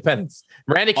planet independence.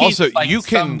 Miranda Keyes also like you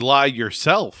can lie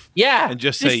yourself. Yeah. And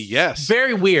just say yes.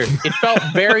 Very weird. It felt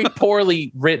very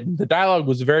poorly written. The dialogue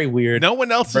was very weird. No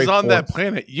one else is on that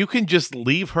planet. You can just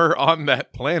leave her on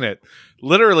that planet.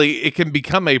 Literally, it can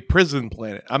become a prison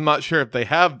planet. I'm not sure if they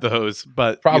have those,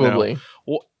 but probably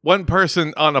one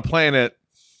person on a planet,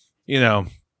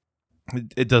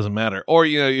 it doesn't matter. Or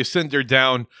you send her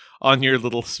down on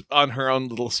her own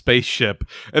little spaceship,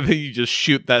 and then you just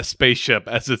shoot that spaceship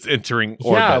as it's entering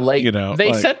orbit. Yeah, like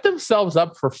they set themselves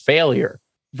up for failure.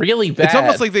 Really bad. It's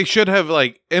almost like they should have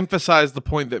like emphasized the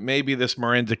point that maybe this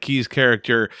Miranda Keyes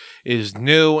character is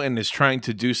new and is trying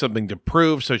to do something to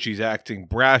prove, so she's acting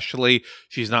brashly.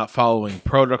 She's not following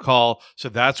protocol, so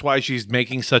that's why she's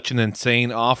making such an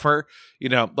insane offer.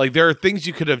 Like there are things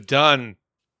you could have done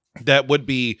that would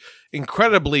be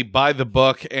incredibly by the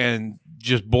book and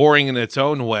just boring in its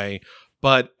own way,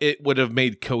 but it would have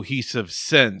made cohesive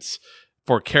sense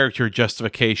for character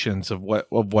justifications of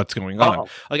what's going on. Oh.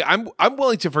 Like I'm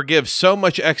willing to forgive so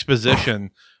much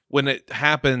exposition when it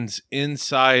happens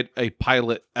inside a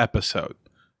pilot episode.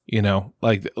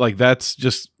 Like that's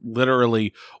just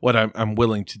literally what I'm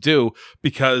willing to do,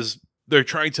 because they're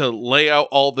trying to lay out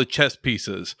all the chess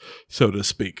pieces, so to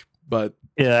speak. But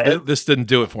yeah, this didn't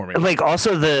do it for me. Like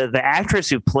also the actress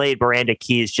who played Miranda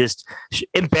Keyes, just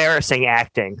embarrassing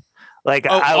acting. Like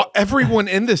everyone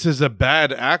in this is a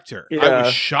bad actor. Yeah. I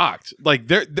was shocked. Like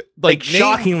they're like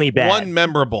shockingly bad. One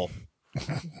memorable.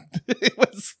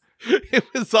 It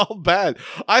was all bad.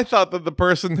 I thought that the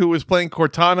person who was playing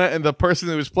Cortana and the person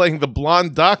who was playing the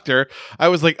blonde doctor, I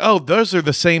was like, oh, those are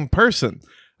the same person.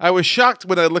 I was shocked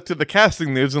when I looked at the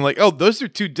casting news and like, oh, those are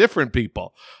two different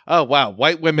people. Oh wow,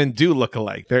 white women do look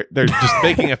alike. They're just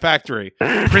making a factory,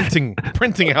 printing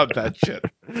out that shit.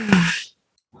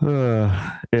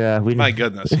 Yeah, my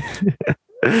goodness.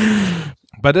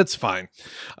 But it's fine.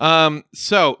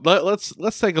 So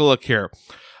let's take a look here.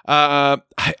 I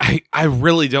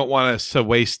really don't want us to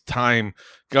waste time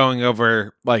going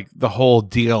over like the whole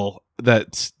deal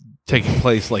that's taking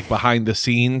place like behind the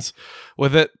scenes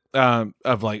with it.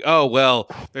 Of like, oh well,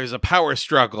 there's a power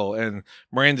struggle, and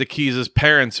Miranda Keyes'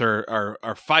 parents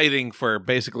are fighting for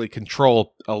basically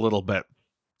control a little bit,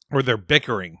 or they're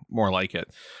bickering more like it.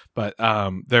 But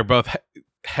they're both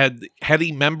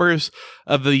heady members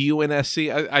of the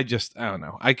UNSC. I don't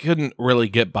know. I couldn't really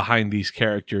get behind these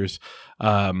characters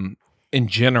in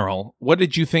general. What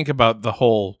did you think about the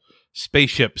whole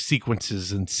spaceship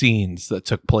sequences and scenes that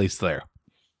took place there?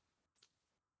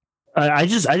 I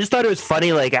just thought it was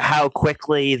funny, like how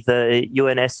quickly the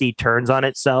UNSC turns on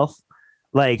itself.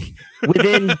 Like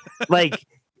within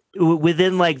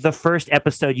the first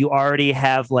episode, you already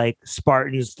have like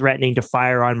Spartans threatening to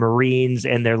fire on Marines,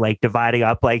 and they're like dividing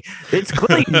up. Like it's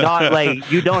clearly not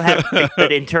like you don't have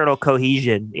good internal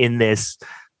cohesion in this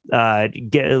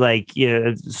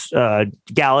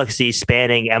galaxy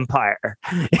spanning empire.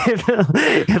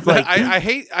 I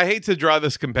hate to draw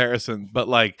this comparison, but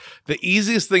like the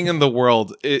easiest thing in the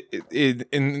world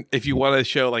if you want to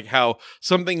show like how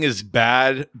something is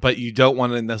bad but you don't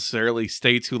want to necessarily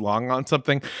stay too long on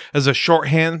something as a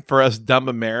shorthand for us dumb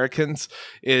Americans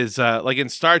is like in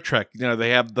Star Trek,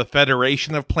 they have the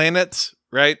Federation of Planets,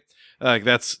 right? Like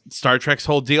that's Star Trek's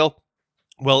whole deal.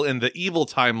 Well, in the evil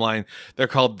timeline, they're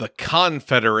called the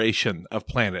Confederation of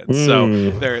Planets. So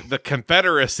they're the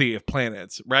Confederacy of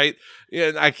Planets, right?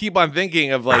 And I keep on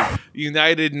thinking of like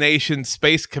United Nations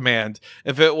Space Command.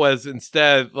 If it was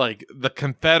instead like the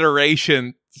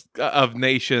Confederation of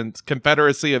Nations,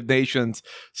 Confederacy of Nations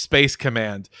Space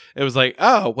Command, it was like,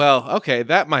 oh, well, okay,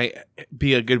 that might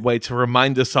be a good way to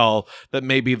remind us all that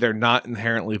maybe they're not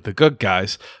inherently the good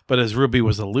guys. But as Ruby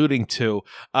was alluding to,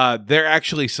 they're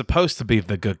actually supposed to be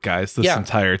the good guys this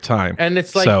entire time. And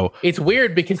it's like, it's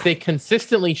weird because they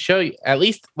consistently show you, at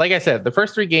least, like I said, the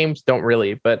first 3 games don't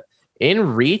really, but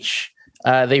in Reach,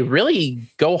 they really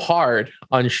go hard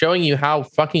on showing you how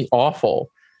fucking awful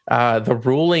the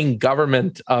ruling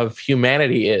government of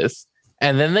humanity is.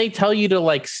 And then they tell you to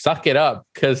like suck it up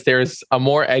because there's a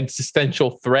more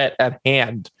existential threat at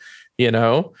hand, you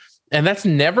know? And that's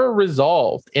never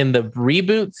resolved in the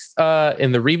reboots,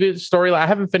 in the reboot storyline. I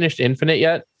haven't finished Infinite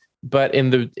yet, but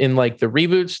in the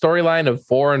reboot storyline of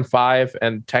 4 and 5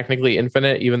 and technically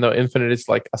Infinite, even though Infinite is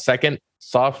like a second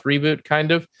soft reboot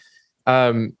kind of,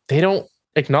 they don't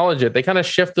acknowledge it. They kind of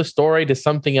shift the story to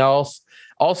something else.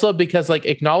 Also, because like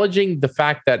acknowledging the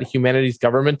fact that humanity's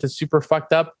government is super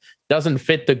fucked up doesn't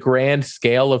fit the grand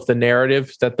scale of the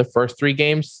narrative that the first 3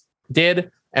 games did.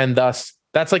 And thus,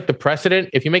 that's like the precedent.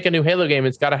 If you make a new Halo game,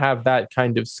 it's got to have that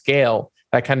kind of scale,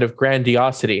 that kind of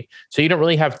grandiosity. So you don't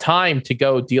really have time to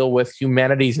go deal with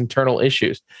humanity's internal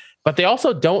issues. But they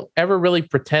also don't ever really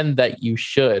pretend that you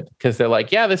should, because they're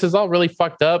like, yeah, this is all really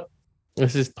fucked up.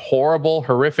 This is horrible,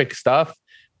 horrific stuff.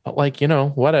 But like, you know,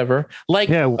 whatever. Like,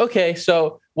 okay,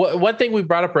 so one thing we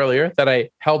brought up earlier that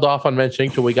I held off on mentioning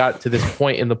till we got to this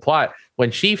point in the plot, when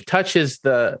Chief touches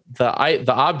the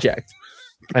object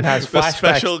and has the flashbacks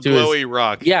special to glowy his,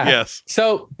 rock. Yeah. Yes.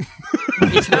 So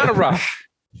it's not a rock.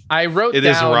 I wrote it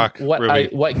down is a rock,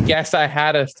 what guess I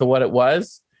had as to what it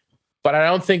was, but I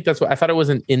don't think that's what I thought. It was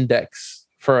an index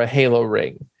for a Halo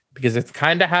ring because it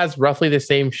kind of has roughly the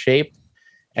same shape.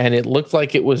 And it looked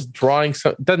like it was drawing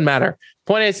some, doesn't matter.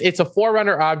 Point is, it's a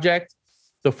Forerunner object.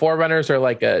 The Forerunners are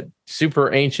like a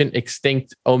super ancient,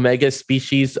 extinct Omega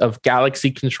species of galaxy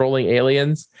controlling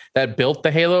aliens that built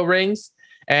the Halo rings.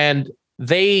 And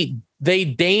they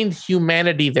deigned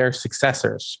humanity their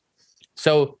successors.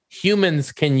 So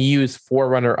humans can use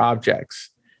Forerunner objects,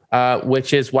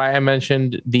 which is why I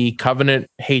mentioned the Covenant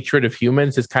hatred of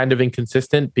humans is kind of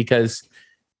inconsistent because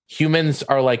humans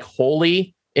are like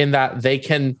holy in that they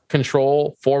can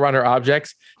control Forerunner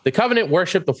objects. The Covenant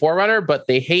worship the Forerunner, but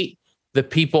they hate the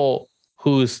people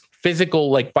whose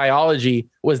physical like biology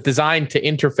was designed to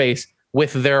interface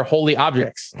with their holy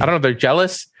objects. I don't know if they're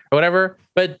jealous or whatever,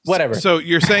 but whatever. So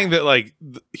you're saying that like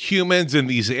humans and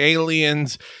these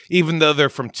aliens, even though they're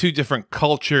from 2 different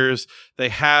cultures, they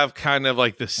have kind of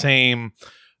like the same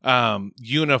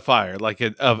unifier, like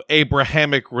of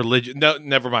Abrahamic religion. No,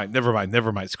 never mind.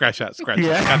 Scratch that.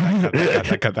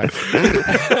 Cut that.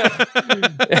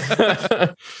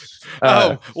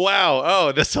 Oh, wow.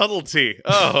 Oh, the subtlety.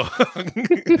 Oh,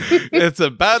 it's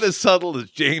about as subtle as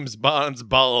James Bond's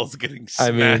balls getting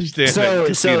smashed in. So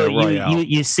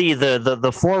you see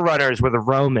the Forerunners were the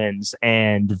Romans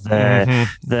and the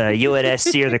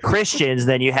UNSC are the Christians.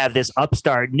 Then you have this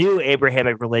upstart new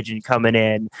Abrahamic religion coming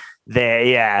in.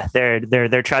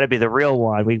 They're trying to be the real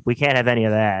one. We can't have any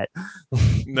of that.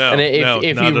 No. And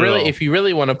if you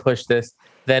really want to push this,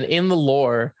 then in the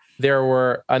lore there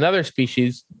were another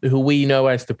species who we know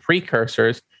as the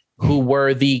precursors, who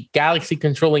were the galaxy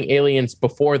controlling aliens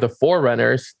before the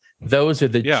Forerunners. Those are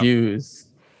the Jews.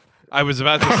 I was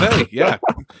about to say, yeah,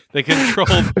 they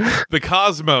controlled the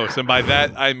cosmos, and by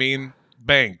that I mean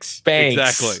banks.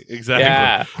 Exactly.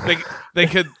 Yeah.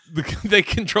 They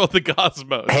control the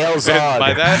cosmos. Hails and on.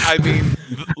 by that I mean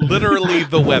literally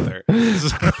the weather.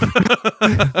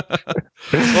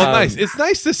 Well, nice. It's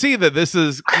nice to see that this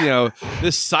is,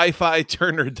 this sci-fi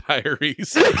Turner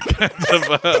Diaries kind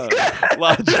of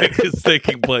logic is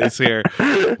taking place here.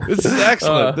 This is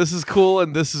excellent. This is cool,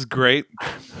 and this is great.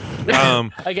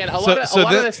 Again, a lot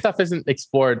of this stuff isn't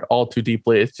explored all too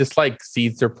deeply. It's just like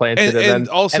seeds are planted, and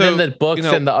then the books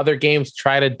and the other games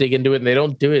try to dig into it, and they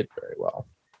don't do it very well.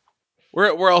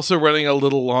 We're also running a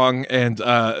little long, and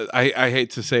I hate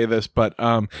to say this, but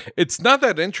it's not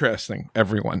that interesting,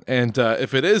 everyone. And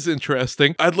if it is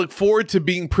interesting, I'd look forward to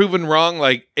being proven wrong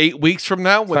like 8 weeks from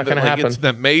now when it's an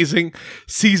amazing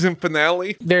season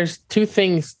finale. There's 2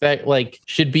 things that like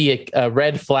should be a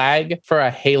red flag for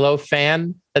a Halo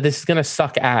fan that this is gonna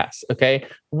suck ass. Okay,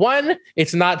 one,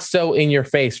 it's not so in your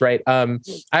face, right? I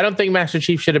don't think Master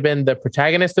Chief should have been the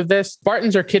protagonist of this.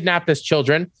 Spartans are kidnapped as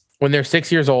children when they're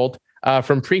 6 years old.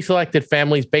 from pre-selected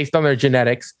families based on their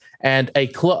genetics, and a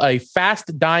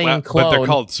fast dying clone. But they're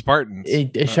called Spartans.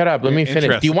 Shut up. Let me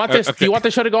finish. Do you want this? Okay. Do you want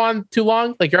the show to go on too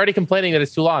long? Like, you're already complaining that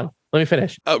it's too long. Let me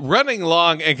finish. Running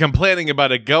long and complaining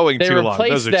about it going too long.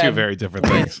 Those are two very different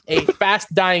things. A fast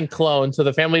dying clone, so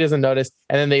the family doesn't notice,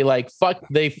 and then they fuck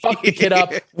the kid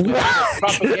up with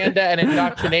propaganda and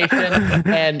indoctrination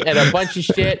and a bunch of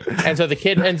shit. And so the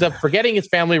kid ends up forgetting his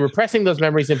family, repressing those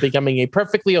memories, and becoming a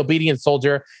perfectly obedient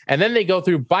soldier. And then they go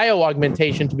through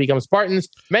bio-augmentation to become Spartans.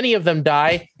 Many of them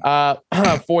die.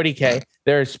 40K.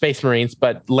 They're Space Marines,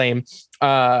 but lame.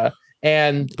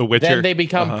 And then they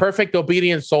become perfect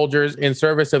obedient soldiers in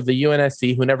service of the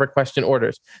UNSC who never question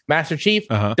orders. Master Chief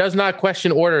does not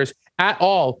question orders at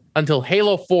all until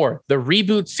Halo 4, the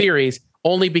reboot series,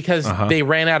 only because they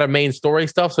ran out of main story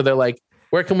stuff. So they're like,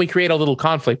 where can we create a little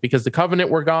conflict? Because the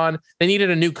Covenant were gone. They needed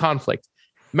a new conflict.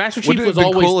 Master Chief was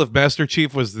always cool if Master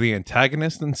Chief was the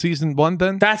antagonist in season 1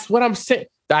 then? That's what I'm saying.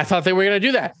 I thought they were going to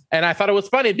do that. And I thought it was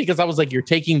funny because I was like, you're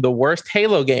taking the worst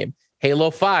Halo game,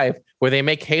 Halo 5, where they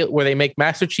make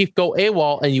Master Chief go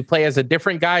AWOL and you play as a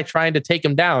different guy trying to take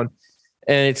him down.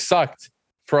 And it sucked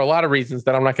for a lot of reasons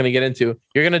that I'm not going to get into.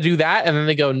 You're going to do that. And then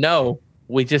they go, no,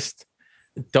 we just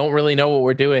don't really know what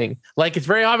we're doing. Like, it's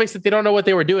very obvious that they don't know what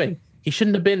they were doing. He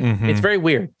shouldn't have been. It's very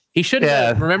weird. He shouldn't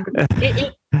have remembered.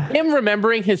 Him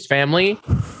remembering his family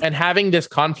and having this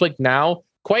conflict now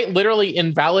quite literally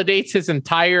invalidates his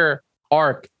entire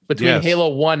arc between Halo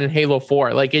 1 and Halo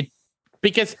 4.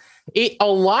 Because a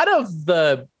lot of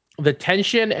the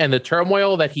tension and the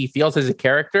turmoil that he feels as a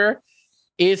character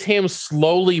is him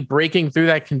slowly breaking through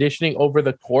that conditioning over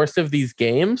the course of these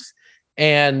games.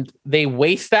 And they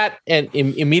waste that and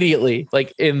immediately,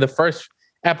 like in the first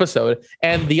episode.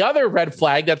 And the other red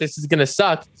flag that this is going to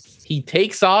suck, he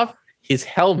takes off his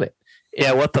helmet.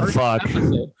 Yeah, what the fuck?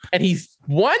 Episode. And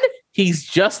he's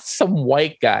just some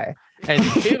white guy. And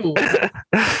 2,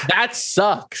 that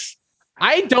sucks.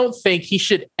 I don't think he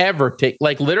should ever take,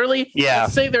 literally,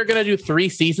 let's say they're going to do 3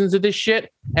 seasons of this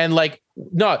shit. And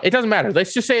no, it doesn't matter.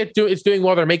 Let's just say it's doing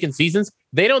well. They're making seasons.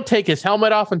 They don't take his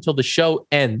helmet off until the show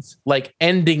ends,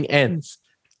 ending ends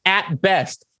at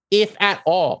best, if at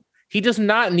all. He does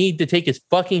not need to take his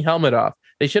fucking helmet off.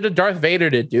 They should have Darth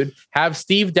Vadered it, dude. Have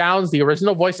Steve Downs, the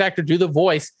original voice actor, do the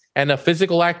voice and a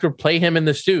physical actor play him in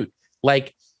the suit.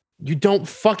 He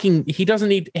doesn't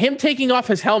need him taking off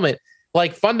his helmet.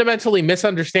 Fundamentally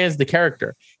misunderstands the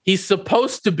character. He's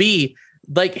supposed to be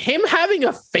him having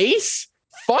a face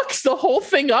fucks the whole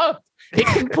thing up. It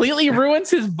completely ruins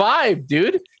his vibe,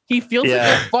 dude. He feels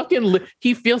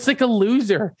he feels like a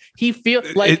loser. He feels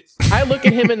I look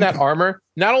at him in that armor.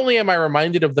 Not only am I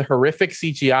reminded of the horrific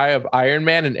CGI of Iron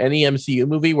Man in any MCU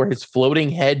movie where his floating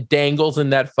head dangles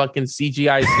in that fucking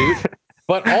CGI suit,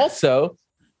 but also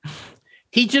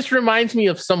he just reminds me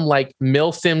of some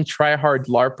milsim tryhard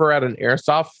LARPer at an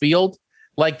airsoft field.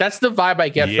 That's the vibe I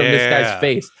get from this guy's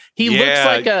face. He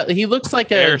looks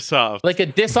like a airsoft, a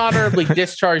dishonorably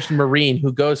discharged Marine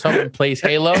who goes home and plays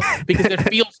Halo because it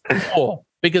feels cool.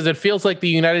 Because it feels like the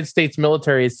United States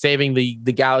military is saving the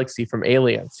galaxy from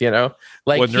aliens.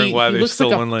 Wondering why they're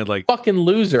still fucking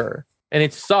loser, and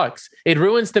it sucks. It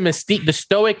ruins the mystique, the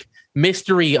stoic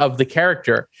mystery of the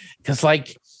character. Because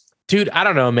dude, I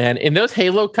don't know, man. In those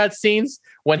Halo cutscenes,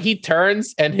 when he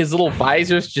turns and his little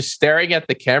visor's just staring at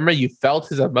the camera, you felt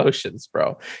his emotions,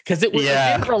 bro. Because it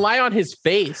didn't rely on his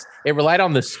face; it relied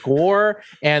on the score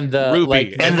and the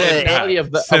and the reality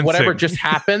of whatever just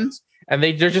happened. And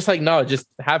they're just no, just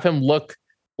have him look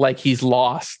like he's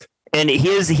lost. And he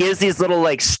has these little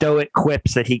stoic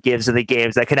quips that he gives in the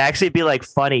games that can actually be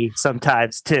funny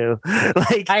sometimes too.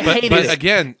 I hate it.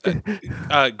 Again,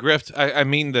 Grift, I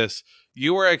mean this.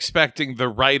 You were expecting the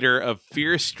writer of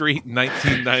Fear Street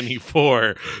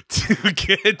 1994 to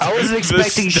get I wasn't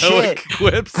expecting shit.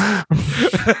 Quips. I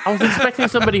was expecting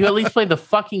somebody who at least played the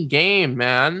fucking game,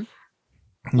 man.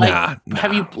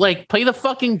 Have you play the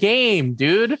fucking game,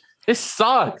 dude? This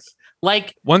sucks.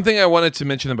 One thing I wanted to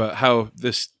mention about how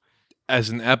this, as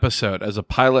a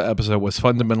pilot episode, was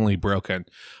fundamentally broken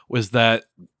was that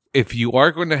if you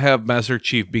are going to have Master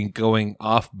Chief going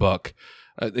off book,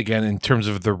 again, in terms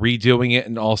of the redoing it,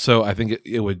 and also I think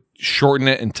it would shorten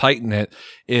it and tighten it,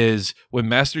 is when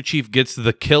Master Chief gets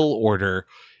the kill order,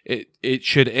 it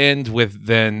should end with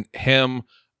then him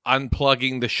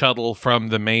unplugging the shuttle from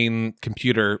the main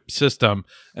computer system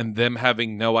and them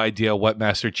having no idea what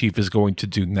Master Chief is going to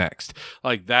do next.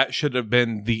 That should have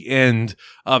been the end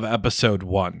of episode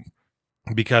 1.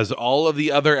 because all of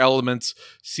the other elements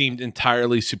seemed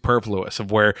entirely superfluous,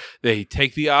 of where they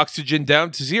take the oxygen down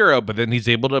to 0, but then he's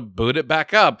able to boot it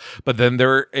back up, but then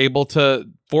they're able to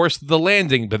force the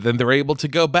landing, but then they're able to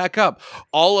go back up.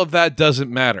 All of that doesn't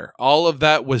matter. All of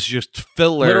that was just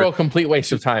filler. Literal complete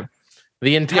waste of time.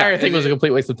 The entire thing was a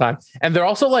complete waste of time. And they're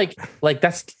also like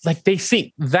that's like, they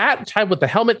see that time with the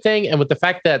helmet thing and with the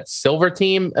fact that Silver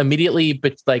Team immediately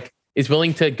but like is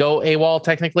willing to go AWOL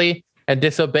technically and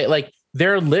disobey. Like,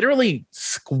 they're literally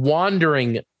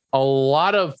squandering a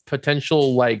lot of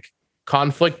potential like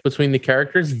conflict between the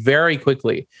characters very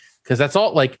quickly, because that's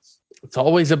all like it's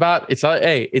always about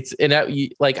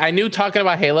like, I knew talking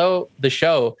about Halo the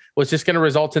show was just going to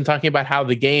result in talking about how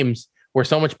the games were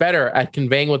so much better at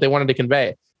conveying what they wanted to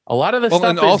convey. A lot of the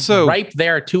stuff is also ripe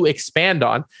there to expand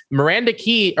on. Miranda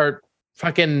Key or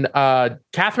fucking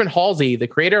Catherine Halsey, the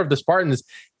creator of the Spartans,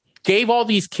 gave all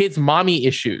these kids mommy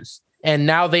issues, and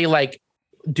now they like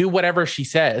do whatever she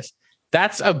says.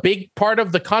 That's a big part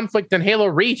of the conflict in Halo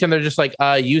Reach, and they're just like,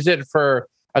 use it for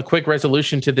a quick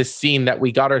resolution to this scene that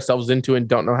we got ourselves into and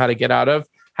don't know how to get out of.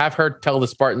 Have her tell the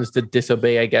Spartans to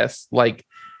disobey, I guess. Like,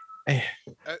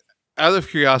 out of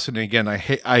curiosity, again,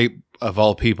 I of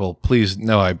all people, please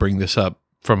know I bring this up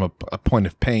from a point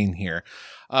of pain here.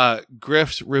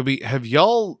 Griffs, Ruby, have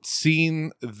y'all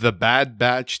seen the Bad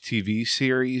Batch TV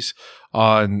series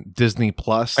on Disney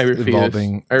Plus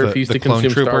involving I refuse the to Clone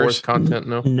consume Troopers? Star Wars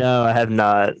content. No, I have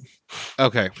not.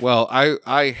 Okay, well,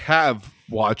 I have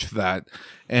watched that,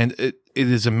 and it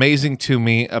is amazing to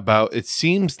me about. It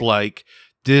seems like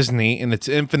Disney, in its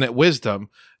infinite wisdom,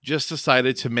 just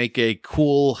decided to make a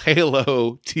cool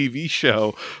Halo TV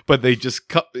show, but they just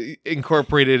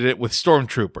incorporated it with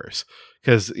stormtroopers.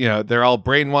 Because, you know, they're all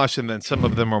brainwashed, and then some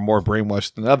of them are more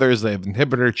brainwashed than others. They have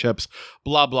inhibitor chips,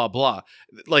 blah, blah, blah.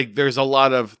 Like, there's a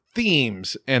lot of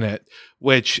themes in it,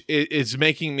 which is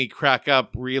making me crack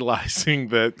up, realizing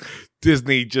that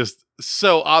Disney just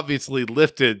so obviously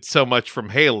lifted so much from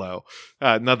Halo.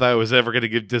 Not that I was ever going to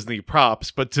give Disney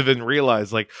props, but to then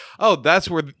realize, like, oh,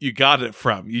 that's where you got it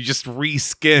from. You just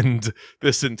reskinned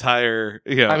this entire,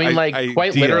 you know, I mean, like,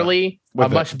 quite literally, a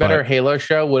much better Halo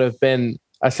show would have been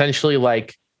essentially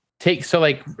like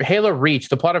like Halo Reach,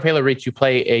 the plot of Halo Reach, you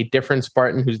play a different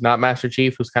Spartan who's not Master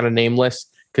Chief, who's kind of nameless,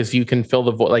 because you can fill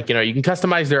the void, like, you know, you can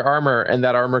customize their armor, and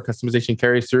that armor customization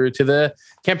carries through to the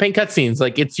campaign cutscenes.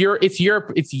 Like, it's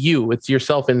your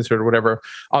self-insert or whatever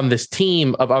on this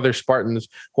team of other Spartans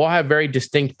who all have very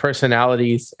distinct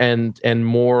personalities and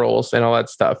morals and all that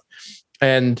stuff.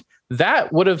 And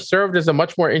that would have served as a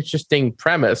much more interesting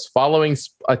premise, following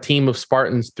a team of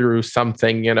Spartans through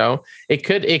something, you know. It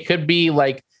could be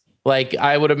like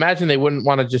I would imagine they wouldn't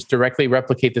want to just directly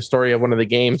replicate the story of one of the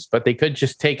games, but they could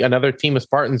just take another team of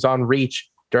Spartans on Reach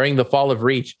during the fall of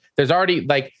Reach.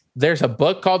 There's a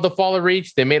book called The Fall of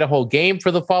Reach. They made a whole game for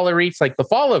The Fall of Reach. Like, the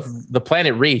fall of the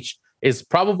planet Reach is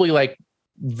probably like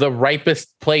the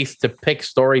ripest place to pick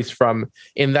stories from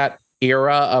in that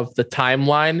era of the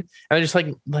timeline. And they're just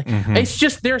like It's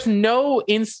just, there's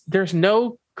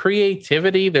no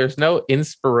creativity, there's no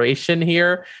inspiration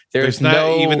here. There's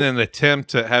not even an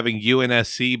attempt at having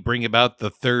UNSC bring about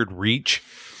the third Reach.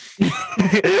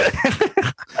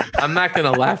 I'm not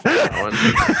gonna laugh at that one.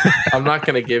 I'm not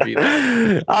gonna give you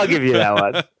that. I'll give you that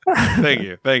one. Thank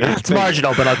you. It's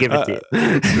marginal, but I'll give it to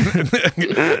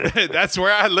you. That's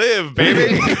where I live,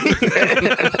 baby.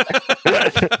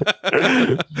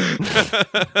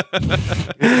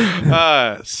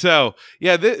 So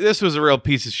yeah, this was a real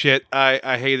piece of shit.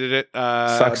 I hated it.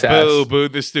 Sucks boo, ass. boo,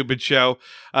 this stupid show.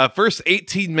 First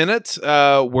 18 minutes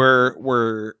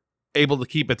were able to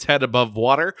keep its head above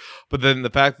water, but then the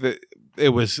fact that it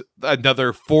was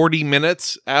another 40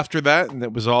 minutes after that, and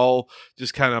it was all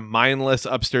just kind of mindless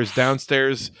upstairs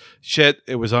downstairs shit.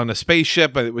 It was on a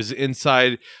spaceship, but it was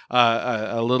inside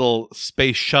a little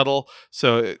space shuttle,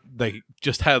 so they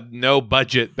just had no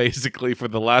budget basically for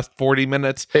the last 40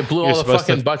 minutes. They blew all the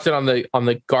fucking budget on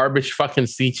the garbage fucking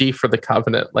CG for the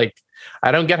Covenant. Like,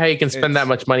 I don't get how you can spend that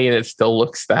much money and it still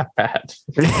looks that bad.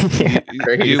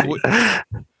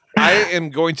 I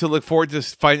am going to look forward to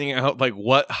finding out like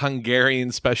what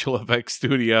Hungarian special effects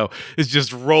studio is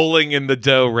just rolling in the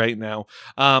dough right now.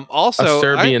 Also, a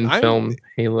Serbian film,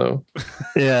 Halo.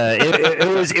 Yeah,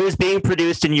 it was being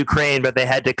produced in Ukraine, but they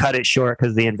had to cut it short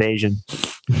because of the invasion.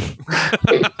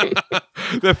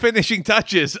 The finishing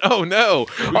touches. Oh no,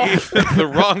 we gave them the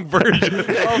wrong version.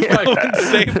 Oh my God.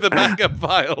 Save the backup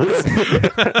files.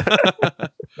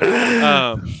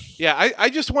 Yeah, I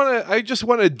just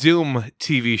want a Doom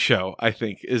TV show, I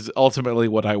think, is ultimately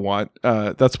what I want.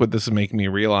 That's what this is making me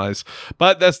realize.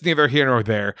 But that's neither here nor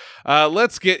there.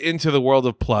 Let's get into the world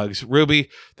of plugs. Ruby,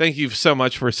 thank you so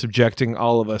much for subjecting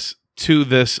all of us to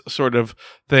this sort of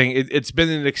thing. It's been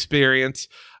an experience.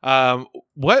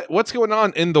 What's going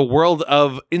on in the world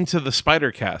of Into the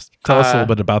Spider-Cast? Tell us a little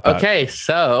bit about that. Okay,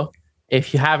 so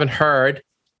if you haven't heard,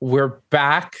 we're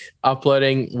back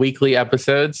uploading weekly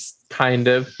episodes, kind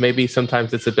of. Maybe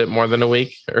sometimes it's a bit more than a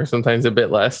week or sometimes a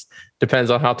bit less. Depends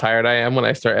on how tired I am when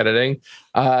I start editing.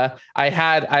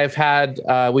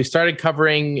 We started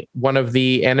covering one of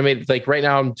the animated, like right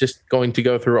now I'm just going to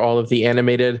go through all of the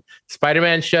animated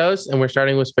Spider-Man shows, and we're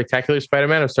starting with Spectacular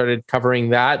Spider-Man. I've started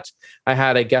covering that. I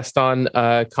had a guest on,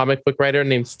 a comic book writer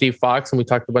named Steve Fox, and we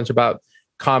talked a bunch about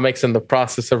comics and the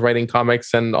process of writing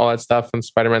comics and all that stuff, and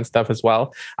Spider-Man stuff as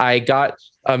well.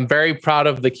 I'm very proud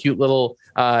of the cute little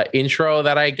intro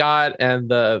that I got and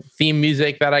the theme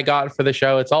music that I got for the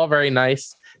show. It's all very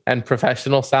nice and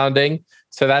professional sounding.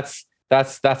 So that's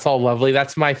all lovely.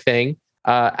 That's my thing.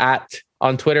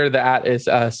 On Twitter, the @ is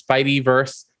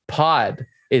Spideyverse Pod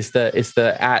is the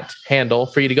 @ handle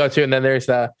for you to go to, and then there's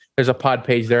a pod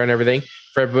page there and everything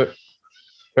for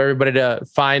everybody to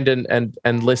find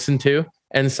and listen to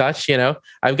and such. You know,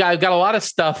 I've got a lot of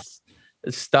stuff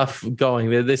going.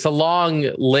 There's a long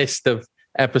list of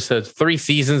episodes, 3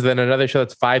 seasons, then another show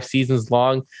that's 5 seasons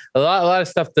long. A lot of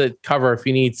stuff to cover if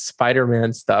you need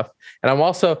Spider-Man stuff. And I'm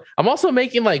also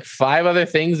making like 5 other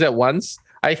things at once.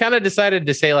 I kind of decided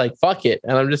to say like, fuck it.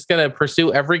 And I'm just going to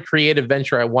pursue every creative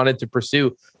venture I wanted to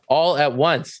pursue all at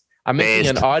once. I'm making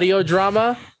an audio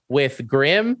drama with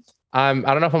Grimm. I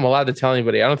don't know if I'm allowed to tell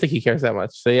anybody. I don't think he cares that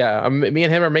much. So yeah, me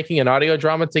and him are making an audio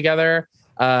drama together.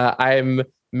 I'm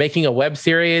making a web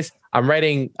series. I'm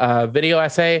writing a video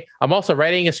essay. I'm also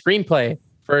writing a screenplay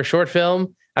for a short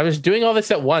film. I'm just doing all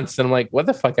this at once. And I'm like, what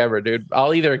the fuck ever, dude.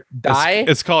 I'll either die.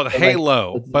 It's called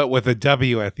Halo, but with a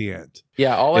W at the end.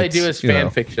 Yeah, I do is fan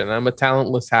fiction. I'm a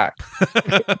talentless hack.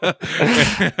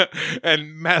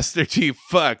 And Master Chief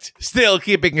fucked, still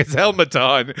keeping his helmet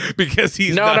on because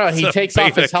he's he takes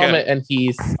off his helmet and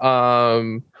he's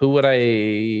Robert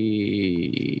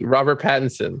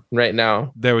Pattinson right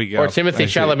now. There we go. Or Timothy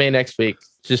Chalamet next week.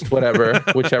 Just whatever,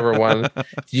 whichever one.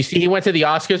 Did you see he went to the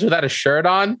Oscars without a shirt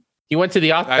on? He went to the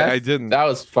Oscars. I didn't. That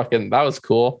was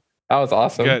cool. That was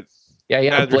awesome. Good. Yeah, he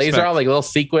had a blazer on, like a little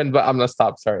sequin, but I'm gonna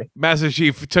stop. Sorry. Master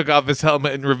Chief took off his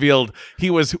helmet and revealed he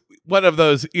was one of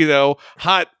those,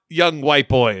 hot young white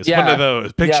boys. Yeah. One of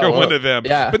those. Picture one of them.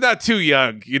 Yeah. But not too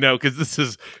young, because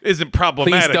this isn't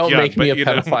problematic. Please don't make me a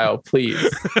pedophile, please.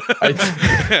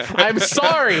 I'm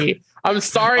sorry. I'm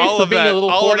sorry for being a little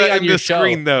horny on your show.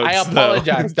 Notes, I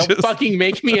apologize. Don't fucking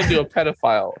make me into a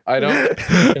pedophile. I don't.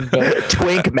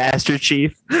 Twink Master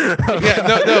Chief.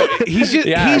 No. He's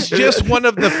just one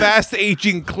of the fast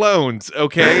aging clones.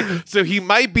 Okay, so he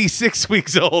might be 6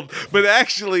 weeks old, but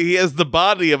actually he has the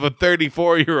body of a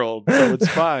 34-year-old. So it's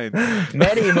fine.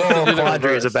 Many moral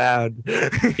quandaries abound.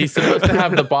 He's supposed to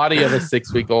have the body of a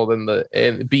 6-week-old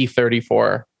and be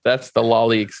 34. That's the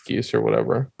lolly excuse or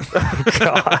whatever. Oh,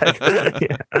 God.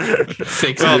 That's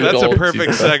a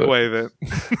perfect segue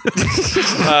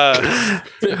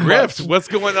then. Griff, what's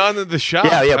going on in the shop?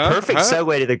 Yeah, perfect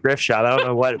segue to the Griff shop. I don't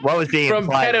know what was being from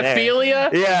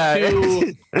pedophilia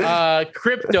to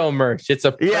crypto merch. It's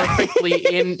a perfectly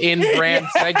in brand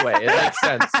segue. It makes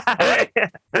sense.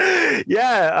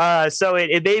 So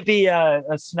it may be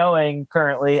snowing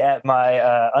currently at my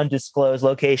undisclosed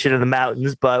location in the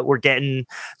mountains, but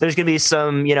there's going to be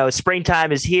some,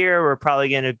 springtime is here. We're probably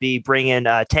going to be bringing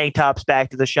tank tops back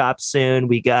to the shop soon.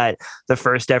 We got the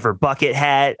first ever bucket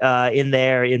hat in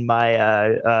there in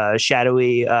my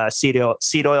shadowy seed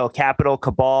oil capital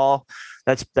cabal.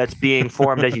 That's being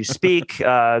formed as you speak.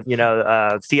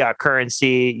 Fiat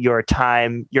currency,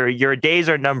 your days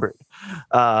are numbered.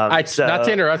 Not to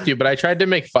interrupt you, but I tried to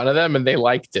make fun of them and they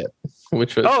liked it,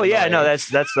 which was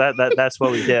that's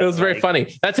what we did. It was very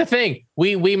funny. That's the thing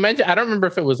we mentioned. I don't remember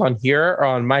if it was on here or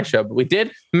on my show, but we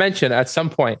did mention at some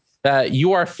point that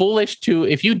you are foolish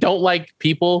if you don't like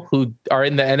people who are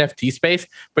in the NFT space,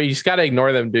 but you just got to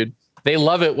ignore them, dude. They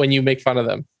love it when you make fun of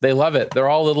them. They love it. They're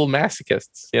all little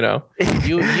masochists,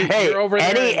 Hey, you're over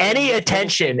any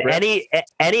attention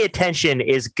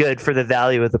is good for the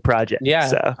value of the project.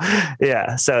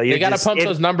 Yeah. So you got to pump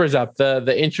those numbers up.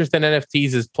 The interest in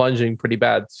NFTs is plunging pretty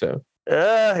bad. So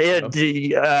engagement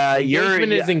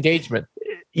is engagement.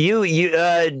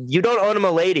 You don't own him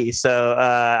a lady, so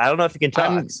I don't know if you can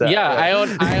talk. I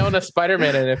own a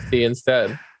Spider-Man NFT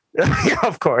instead.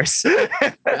 Of course.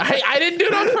 I didn't do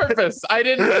it on purpose. I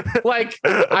didn't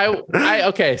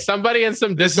okay. Somebody in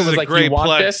some This Discord is was a like, great "You want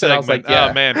plug this?" And I was segment. like, "Yeah."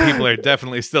 Oh man, people are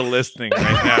definitely still listening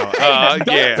right now.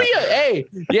 Don't be hey,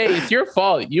 it's your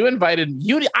fault. You invited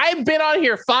you. I've been on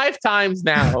here 5 times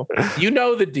now. You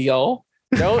know the deal.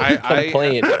 Don't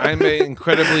complain. I'm an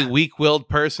incredibly weak-willed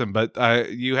person, but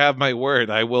you have my word.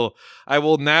 I will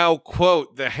now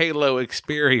quote the Halo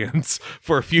experience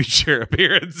for future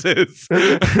appearances.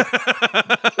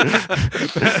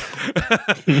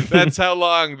 That's how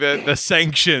long the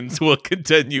sanctions will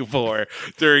continue for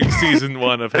during season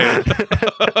 1 of Halo.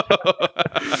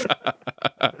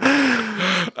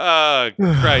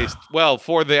 Christ. Well,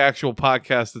 for the actual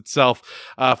podcast itself,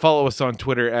 follow us on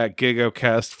Twitter at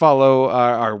GigoCast. Follow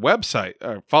our website.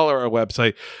 Follow our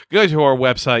website. Go to our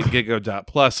website,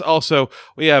 gigo.plus. Also,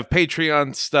 we have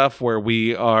Patreon stuff where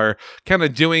we are kind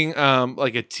of doing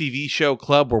like a TV show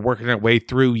club. We're working our way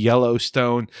through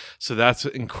Yellowstone. So that's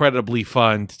incredibly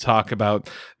fun to talk about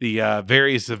the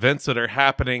various events that are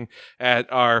happening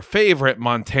at our favorite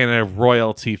Montana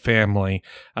royalty family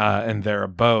and their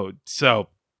abode. So,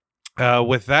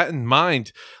 with that in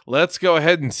mind, let's go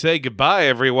ahead and say goodbye,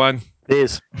 everyone.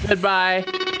 Peace. Goodbye.